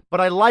movie.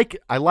 But I like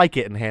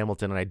it in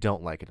Hamilton, and I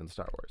don't like it in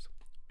Star Wars.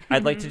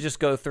 I'd like to just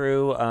go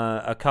through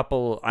a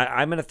couple.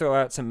 I'm going to throw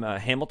out some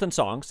Hamilton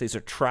songs. These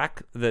are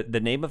the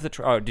name of the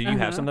track. Oh, do you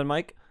have something,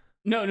 Mike?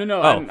 No.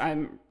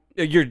 Oh.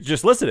 You're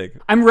just listening.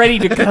 I'm ready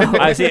to go.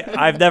 I see.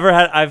 I've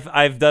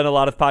done a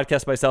lot of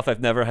podcasts myself.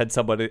 I've never had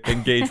somebody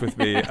engage with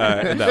me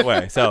in that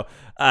way. So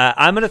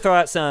I'm going to throw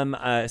out some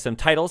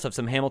titles of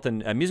some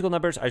Hamilton musical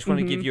numbers. I just want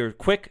to give your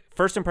quick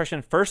first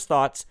impression, first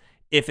thoughts.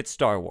 If it's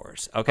Star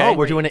Wars, okay. Oh,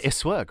 we're doing it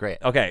Iswa. Great.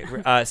 Okay.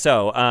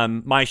 So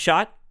My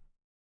Shot.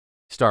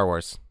 Star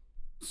Wars.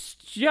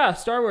 Yeah,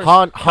 Star Wars.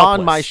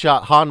 Han, My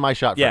Shot. Han, My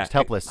Shot first.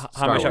 Helpless.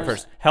 Han, My Shot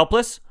first.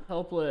 Helpless.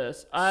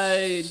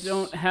 I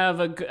don't have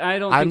I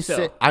don't think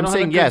so. I'm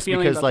saying yes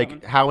because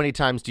like how many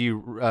times do you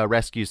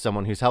rescue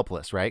someone who's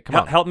helpless, right? Come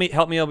on. Help me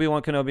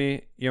Obi-Wan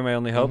Kenobi. You're my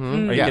only hope.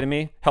 Are you kidding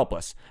me?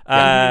 Helpless.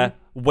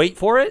 Wait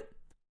for it.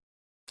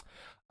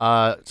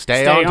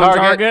 Stay on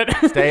target.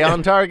 Stay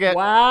on target.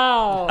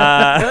 Wow.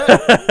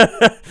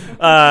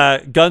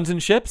 Guns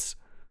and Ships.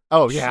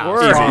 Oh yeah. Star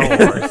Wars.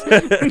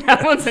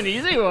 That one's an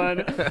easy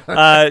one.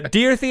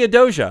 Dear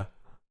Theodosia.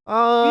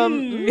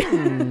 I'm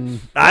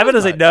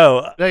gonna say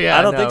no. Yeah,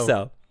 I don't think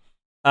so.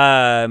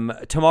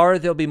 Tomorrow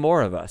there'll be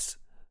more of us.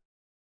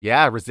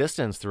 Yeah,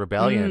 Resistance, the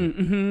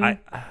Rebellion.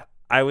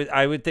 I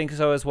would think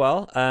so as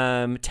well.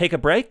 Take a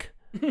break.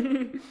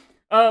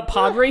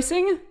 Pod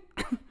racing.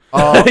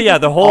 Yeah,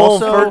 the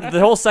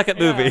whole second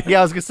movie. Yeah,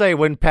 I was gonna say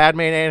when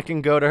Padme and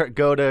Anakin go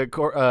to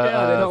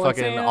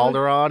fucking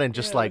Alderaan and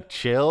just like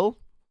chill.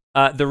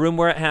 The room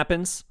where it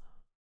happens.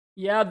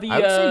 Yeah, I would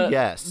say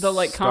yes. The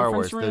like Star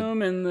conference Wars,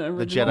 room and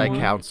the Jedi one.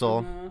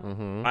 Council.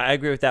 I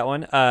agree with that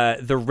one.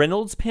 The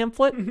Reynolds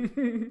pamphlet.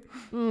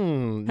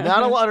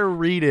 Not a lot of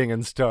reading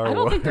in Star Wars. I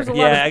don't think there's a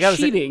lot of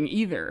cheating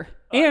either.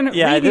 And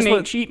reading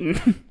ain't cheating.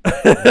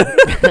 There's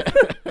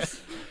also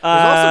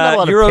not a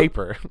lot of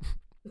paper.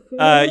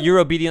 Your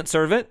obedient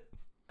servant.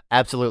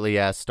 Absolutely,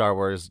 yes. Star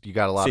Wars, you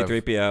got a lot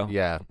C-3PO. of...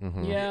 Yeah.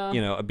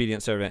 Yeah.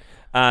 Obedient servant.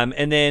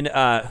 And then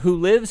who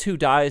lives, who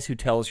dies, who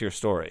tells your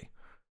story?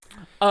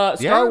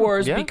 Star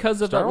Wars,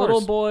 because of Star that little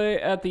Wars. boy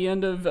at the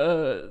end of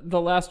The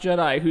Last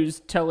Jedi who's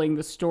telling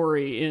the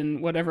story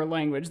in whatever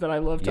language that I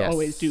love to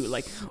always do,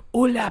 like,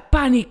 Ola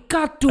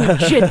panicatu,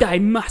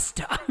 Jedi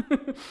Master.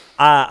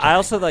 I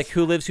also like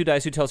who lives, who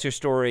dies, who tells your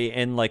story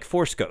in like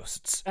Force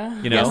Ghosts.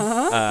 They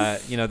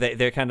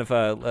kind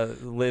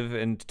of live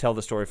and tell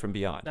the story from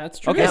beyond. That's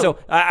true. Okay, so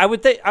I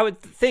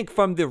would think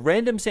from the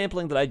random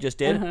sampling that I just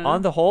did,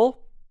 on the whole,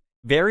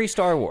 very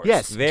Star Wars.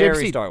 Yes,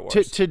 very JC, Star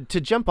Wars. To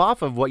jump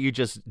off of what you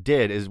just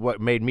did is what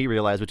made me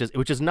realize,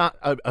 which is not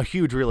a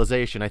huge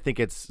realization. I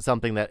think it's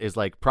something that is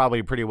like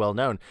probably pretty well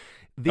known.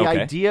 The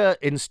idea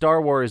in Star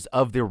Wars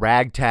of the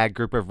ragtag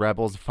group of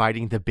rebels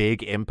fighting the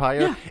big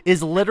empire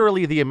is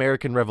literally the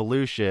American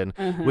Revolution,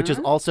 which is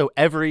also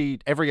every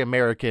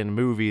American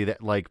movie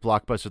that like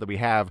blockbuster that we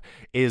have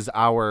is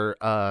our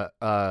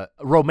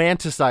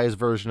romanticized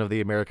version of the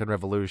American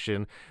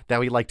Revolution, that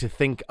we like to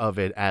think of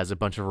it as a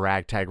bunch of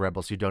ragtag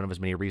rebels who don't have as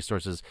many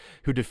resources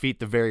who defeat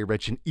the very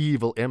rich and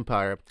evil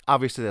empire.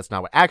 Obviously, that's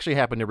not what actually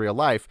happened in real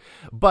life,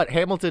 but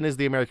Hamilton is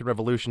the American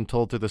Revolution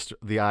told through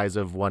the eyes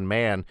of one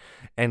man,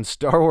 and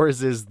Star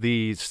Wars is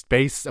the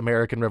space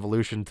American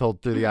Revolution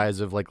told through the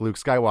eyes of like Luke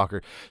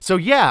Skywalker. So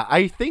yeah,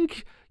 I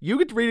think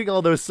you reading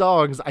all those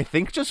songs, I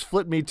think just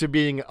flipped me to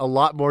being a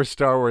lot more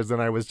Star Wars than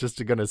I was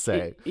just gonna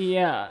say.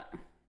 Yeah.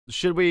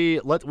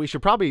 we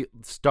should probably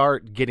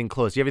start getting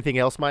close. Do you have anything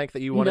else, Mike,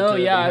 that you wanted to? No,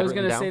 yeah, I was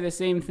going to say the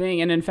same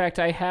thing. And in fact,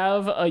 I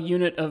have a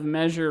unit of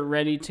measure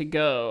ready to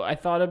go. I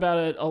thought about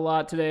it a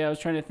lot today. I was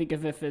trying to think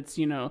of if it's,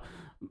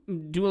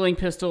 dueling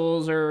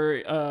pistols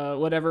or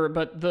whatever.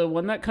 But the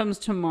one that comes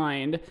to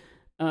mind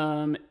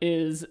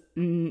is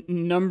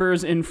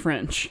numbers in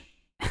French.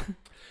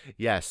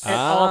 Yes.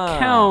 I'll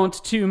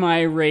count to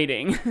my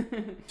rating.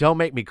 Don't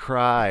make me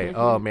cry.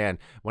 Oh, man.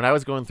 When I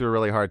was going through a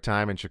really hard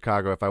time in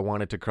Chicago, if I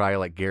wanted to cry,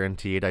 like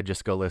guaranteed, I'd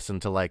just go listen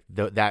to like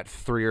that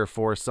 3 or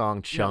 4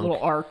 song chunk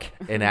little arc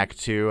in Act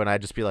 2, and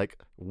I'd just be like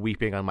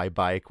weeping on my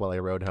bike while I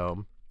rode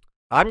home.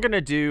 I'm going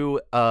to do,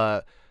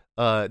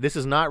 this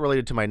is not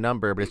related to my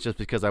number, but it's just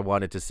because I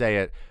wanted to say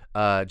it,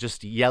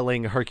 just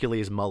yelling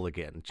Hercules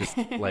Mulligan, just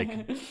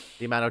like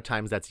the amount of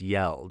times that's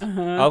yelled.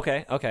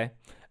 Okay.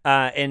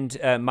 And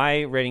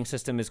my rating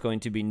system is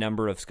going to be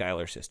number of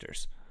Schuyler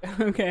sisters.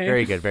 Okay.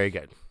 Very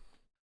good.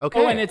 Okay.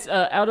 Oh, and it's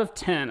out of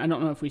 10. I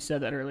don't know if we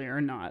said that earlier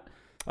or not.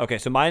 Okay,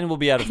 so mine will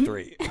be out of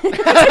 3.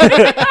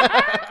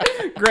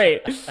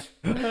 Great.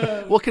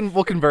 We'll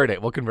convert it.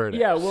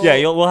 Yeah,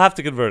 we'll have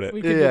to convert it.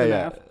 We can do the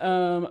math.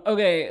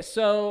 Okay,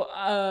 so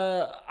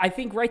I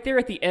think right there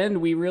at the end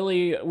we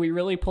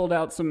really pulled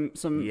out some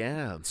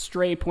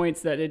stray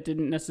points that it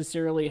didn't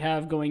necessarily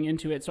have going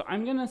into it. So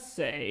I'm gonna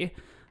say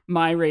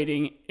my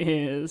rating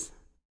is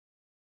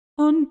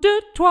 1,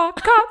 2, 3, 4,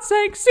 5,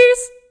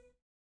 6.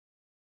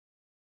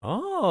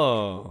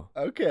 Oh.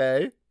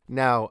 Okay.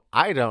 Now,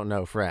 I don't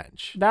know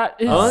French. That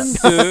is 1,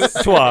 2,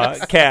 3, 4,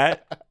 5.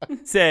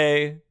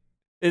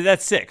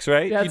 That's 6,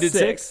 right? That's you did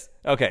 6?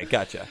 Okay,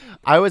 gotcha.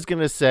 I was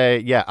gonna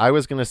say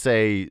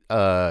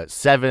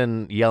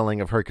 7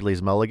 yelling of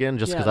Hercules Mulligan,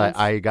 just because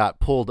I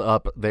got pulled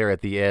up there at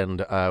the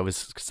end. I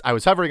was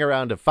hovering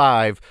around to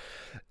 5,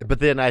 but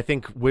then I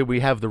think we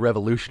have the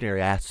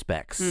revolutionary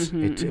aspects.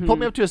 It pulled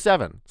me up to a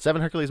 7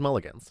 Hercules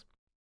Mulligans.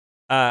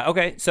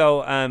 Okay, so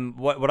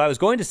what I was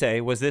going to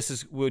say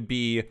was would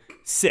be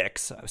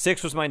 6.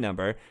 6 was my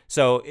number,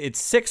 so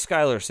it's 6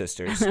 Schuyler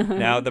sisters.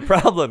 Now the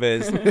problem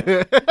is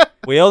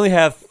we only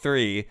have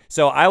 3,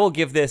 so I will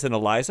give this an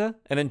Eliza,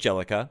 an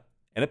Angelica,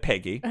 and a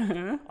Peggy.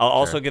 I'll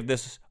also give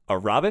this a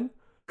Robin,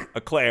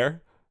 a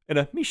Claire, and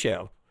a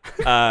Michelle.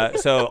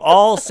 So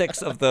all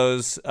 6 of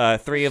those,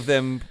 3 of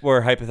them were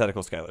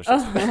hypothetical Schuyler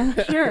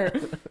sisters. Sure.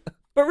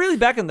 But really,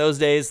 back in those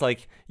days,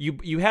 like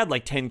you had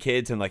like 10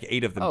 kids and like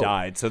 8 of them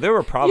died, so there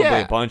were probably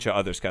a bunch of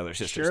other Schuyler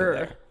sisters in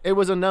there. It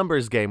was a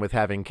numbers game with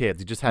having kids.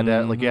 You just had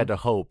to you had to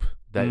hope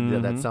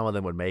that some of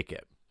them would make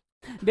it.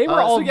 They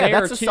were all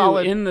there too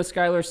solid in the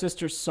Schuyler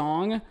sisters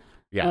song.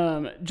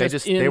 Yeah,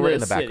 they were in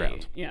the city.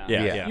 background.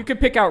 Yeah. You could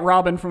pick out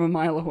Robin from a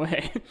mile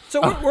away.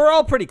 So we're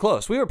all pretty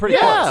close. We were pretty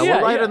close.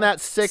 We're right in that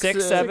 6,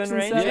 7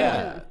 range.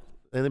 Yeah,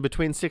 and then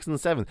between 6 and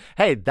 7.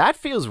 Hey, that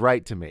feels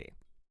right to me.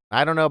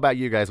 I don't know about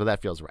you guys, but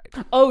that feels right.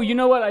 Oh, you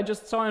know what? I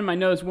just saw in my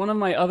notes, one of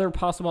my other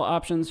possible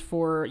options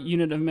for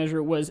unit of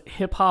measure was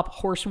hip-hop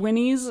horse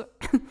whinnies.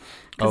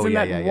 Because in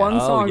that one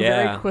song,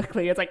 very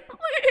quickly, it's like...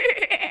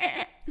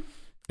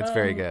 It's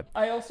very good.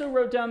 I also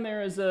wrote down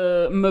there as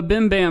a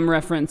Mabim Bam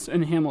reference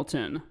in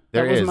Hamilton.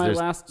 That was my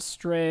last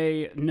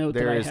stray note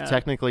that I had. There is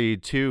technically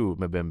 2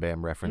 Mabim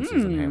Bam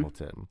references in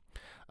Hamilton.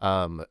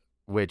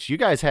 Which you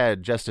guys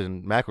had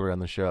Justin McElroy on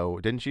the show,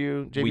 didn't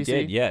you, JVC? We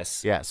did,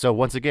 yes. Yeah, so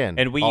once again...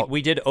 And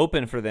we did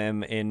open for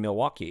them in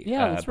Milwaukee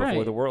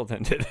before the world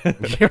ended.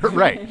 You're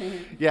right.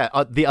 Yeah,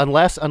 the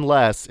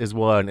Unless is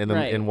one, and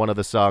in one of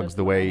the songs,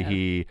 the way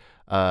he...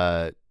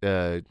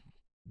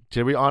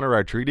 did we honor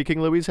our treaty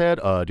King Louis's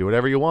head? Do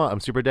whatever you want, I'm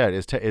super dead,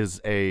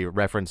 is a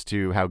reference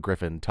to how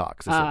Griffin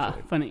talks,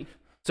 essentially. Funny.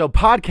 So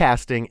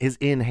podcasting is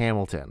in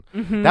Hamilton.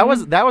 That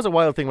was a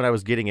wild thing when I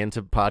was getting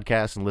into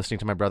podcasts and listening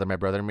to my brother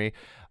and me,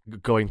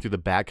 going through the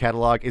back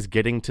catalog, is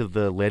getting to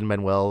the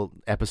Lin-Manuel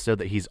episode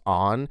that he's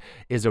on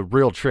is a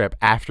real trip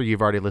after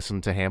you've already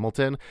listened to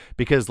Hamilton,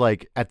 because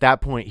like at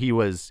that point he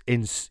was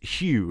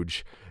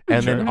huge.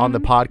 And then on the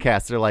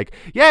podcast, they're like,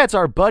 yeah, it's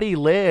our buddy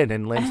Lin.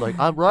 And Lin's like,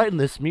 I'm writing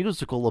this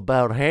musical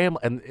about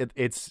Hamilton. And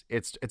it's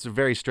a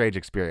very strange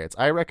experience.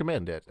 I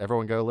recommend it.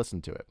 Everyone go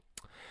listen to it.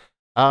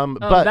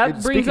 But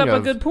that brings up a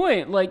good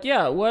point. Like,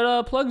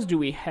 what plugs do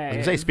we have? I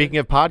was gonna say, speaking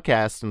of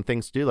podcasts and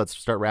things to do, let's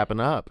start wrapping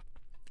up.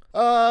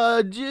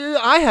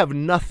 I have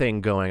nothing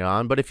going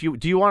on, but if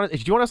you want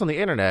us on the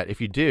internet, if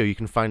you do, you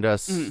can find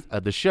us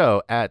at the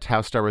show at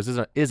How Star Wars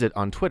Is It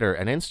on Twitter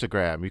and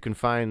Instagram. You can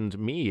find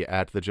me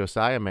at the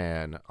Josiah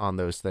Man on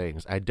those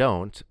things. I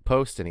don't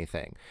post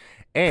anything,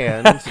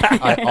 and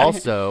I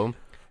also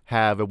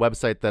have a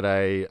website that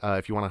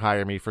if you want to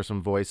hire me for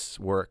some voice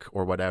work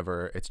or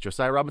whatever, it's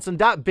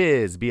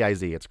josiahrobinson.biz,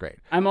 B-I-Z. It's great.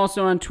 I'm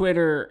also on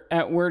Twitter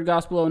at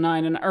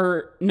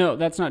WordGospel09, no,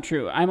 that's not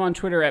true. I'm on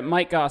Twitter at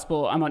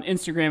MikeGospel. I'm on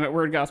Instagram at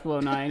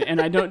WordGospel09, and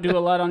I don't do a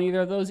lot on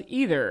either of those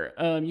either.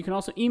 You can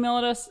also email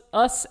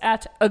us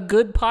at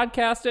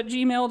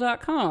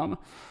agoodpodcast@gmail.com.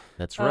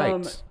 That's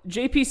right.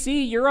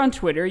 JPC, you're on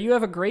Twitter. You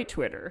have a great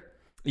Twitter.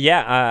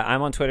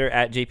 I'm on Twitter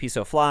at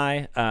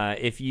JPSoFly.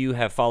 If you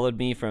have followed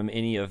me from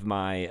any of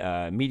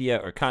my media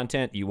or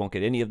content, you won't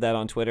get any of that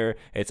on Twitter.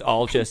 It's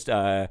all just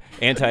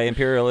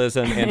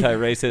anti-imperialism,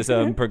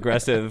 anti-racism,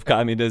 progressive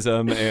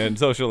communism, and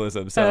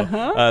socialism. So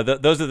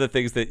those are the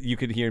things that you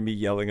can hear me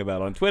yelling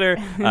about on Twitter.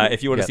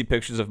 If you want to see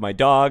pictures of my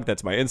dog,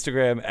 that's my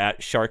Instagram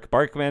at Shark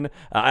Barkman.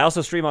 I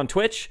also stream on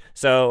Twitch,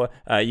 so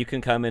you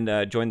can come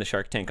and join the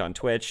Shark Tank on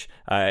Twitch.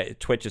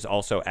 Twitch is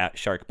also at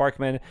Shark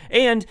Barkman.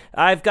 And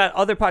I've got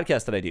other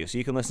podcasts that I do. So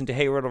you can listen to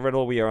Hey Riddle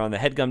Riddle. We are on the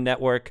HeadGum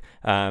Network.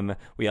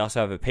 We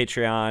also have a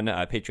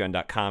Patreon,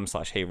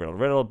 patreon.com/Hey Riddle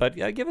Riddle. But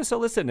give us a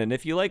listen. And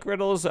if you like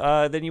riddles,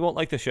 then you won't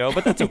like the show,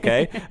 but that's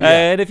okay.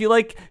 And if you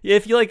like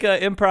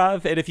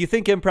improv, and if you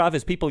think improv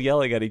is people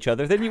yelling at each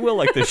other, then you will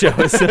like the show.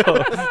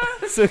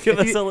 So give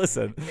us a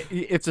listen.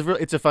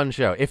 It's a fun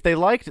show. If they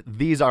liked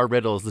These Are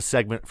Riddles, the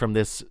segment from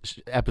this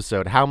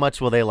episode, how much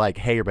will they like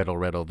Hey Riddle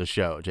Riddle, the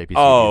show, JPC?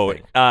 Oh,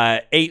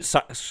 8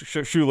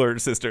 Schuler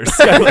sisters,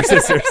 Schuyler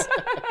sisters.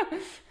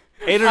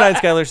 8 or 9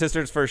 Schuyler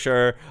sisters for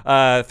sure.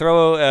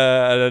 Throw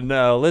an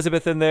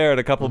Elizabeth in there and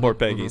a couple more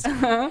Peggies.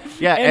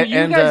 Yeah, and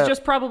you guys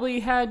just probably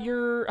had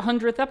your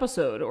 100th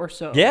episode or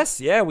so. Yes,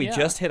 we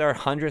just hit our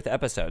 100th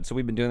episode. So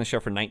we've been doing the show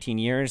for 19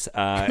 years,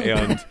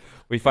 and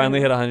we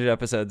finally hit 100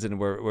 episodes, and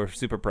we're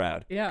super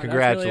proud. Yeah,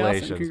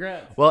 congratulations! That's really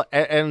awesome. Congrats. Well,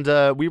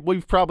 and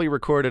we've probably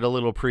recorded a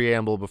little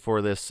preamble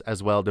before this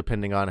as well,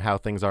 depending on how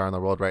things are in the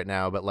world right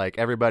now. But like,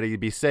 everybody,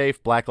 be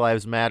safe. Black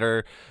Lives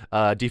Matter.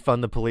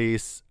 Defund the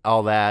police.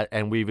 All that,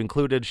 and we've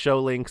included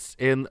links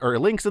in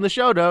the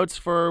show notes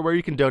for where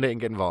you can donate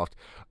and get involved.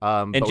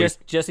 And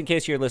just in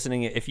case you're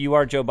listening, if you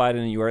are Joe Biden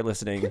and you are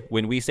listening,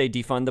 when we say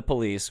defund the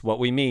police, what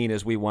we mean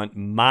is we want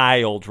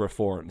mild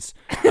reforms,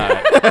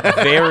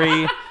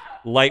 very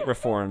light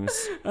reforms.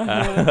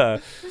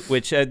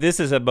 Which this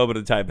is a moment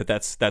in time, but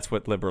that's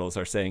what liberals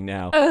are saying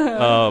now.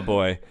 Oh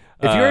boy!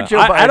 If you're Joe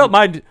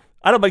Biden,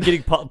 I don't mind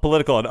getting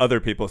political on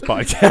other people's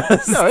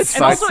podcasts. No, it's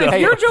fine. And also,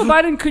 if you're Joe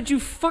Biden, could you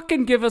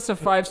fucking give us a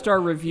 5-star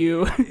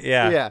review?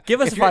 Yeah.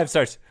 Give us 5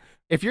 stars.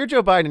 If you're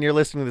Joe Biden and you're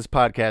listening to this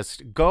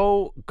podcast,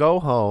 go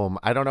home.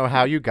 I don't know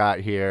how you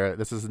got here.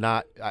 This is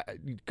not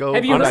go.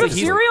 Have you heard of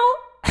Serial?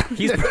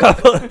 He's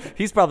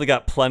probably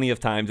got plenty of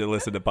time to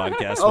listen to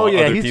podcasts.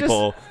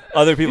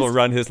 Other people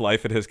run his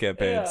life and his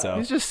campaign. Yeah. So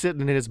he's just sitting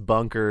in his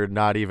bunker,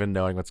 not even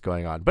knowing what's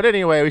going on. But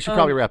anyway, we should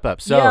probably wrap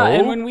up. So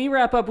and when we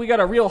wrap up, we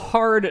got a real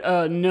hard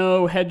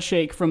no head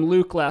shake from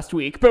Luke last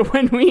week. But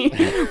when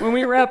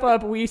we wrap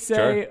up, we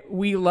say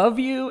we love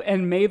you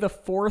and may the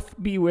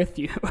 4th be with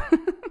you.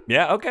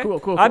 Yeah, okay.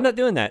 Cool. I'm not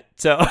doing that.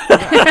 So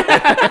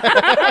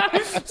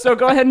So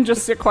go ahead and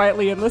just sit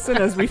quietly and listen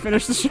as we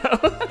finish the show.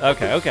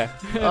 Okay.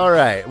 All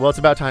right. Well, it's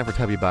about time for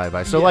Tubby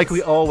Bye-Bye. So like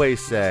we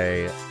always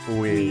say,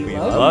 we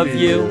love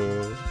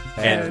you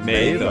and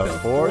may the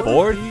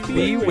 4th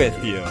be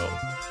with you.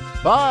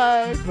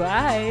 Bye.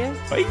 Bye.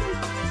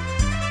 Bye.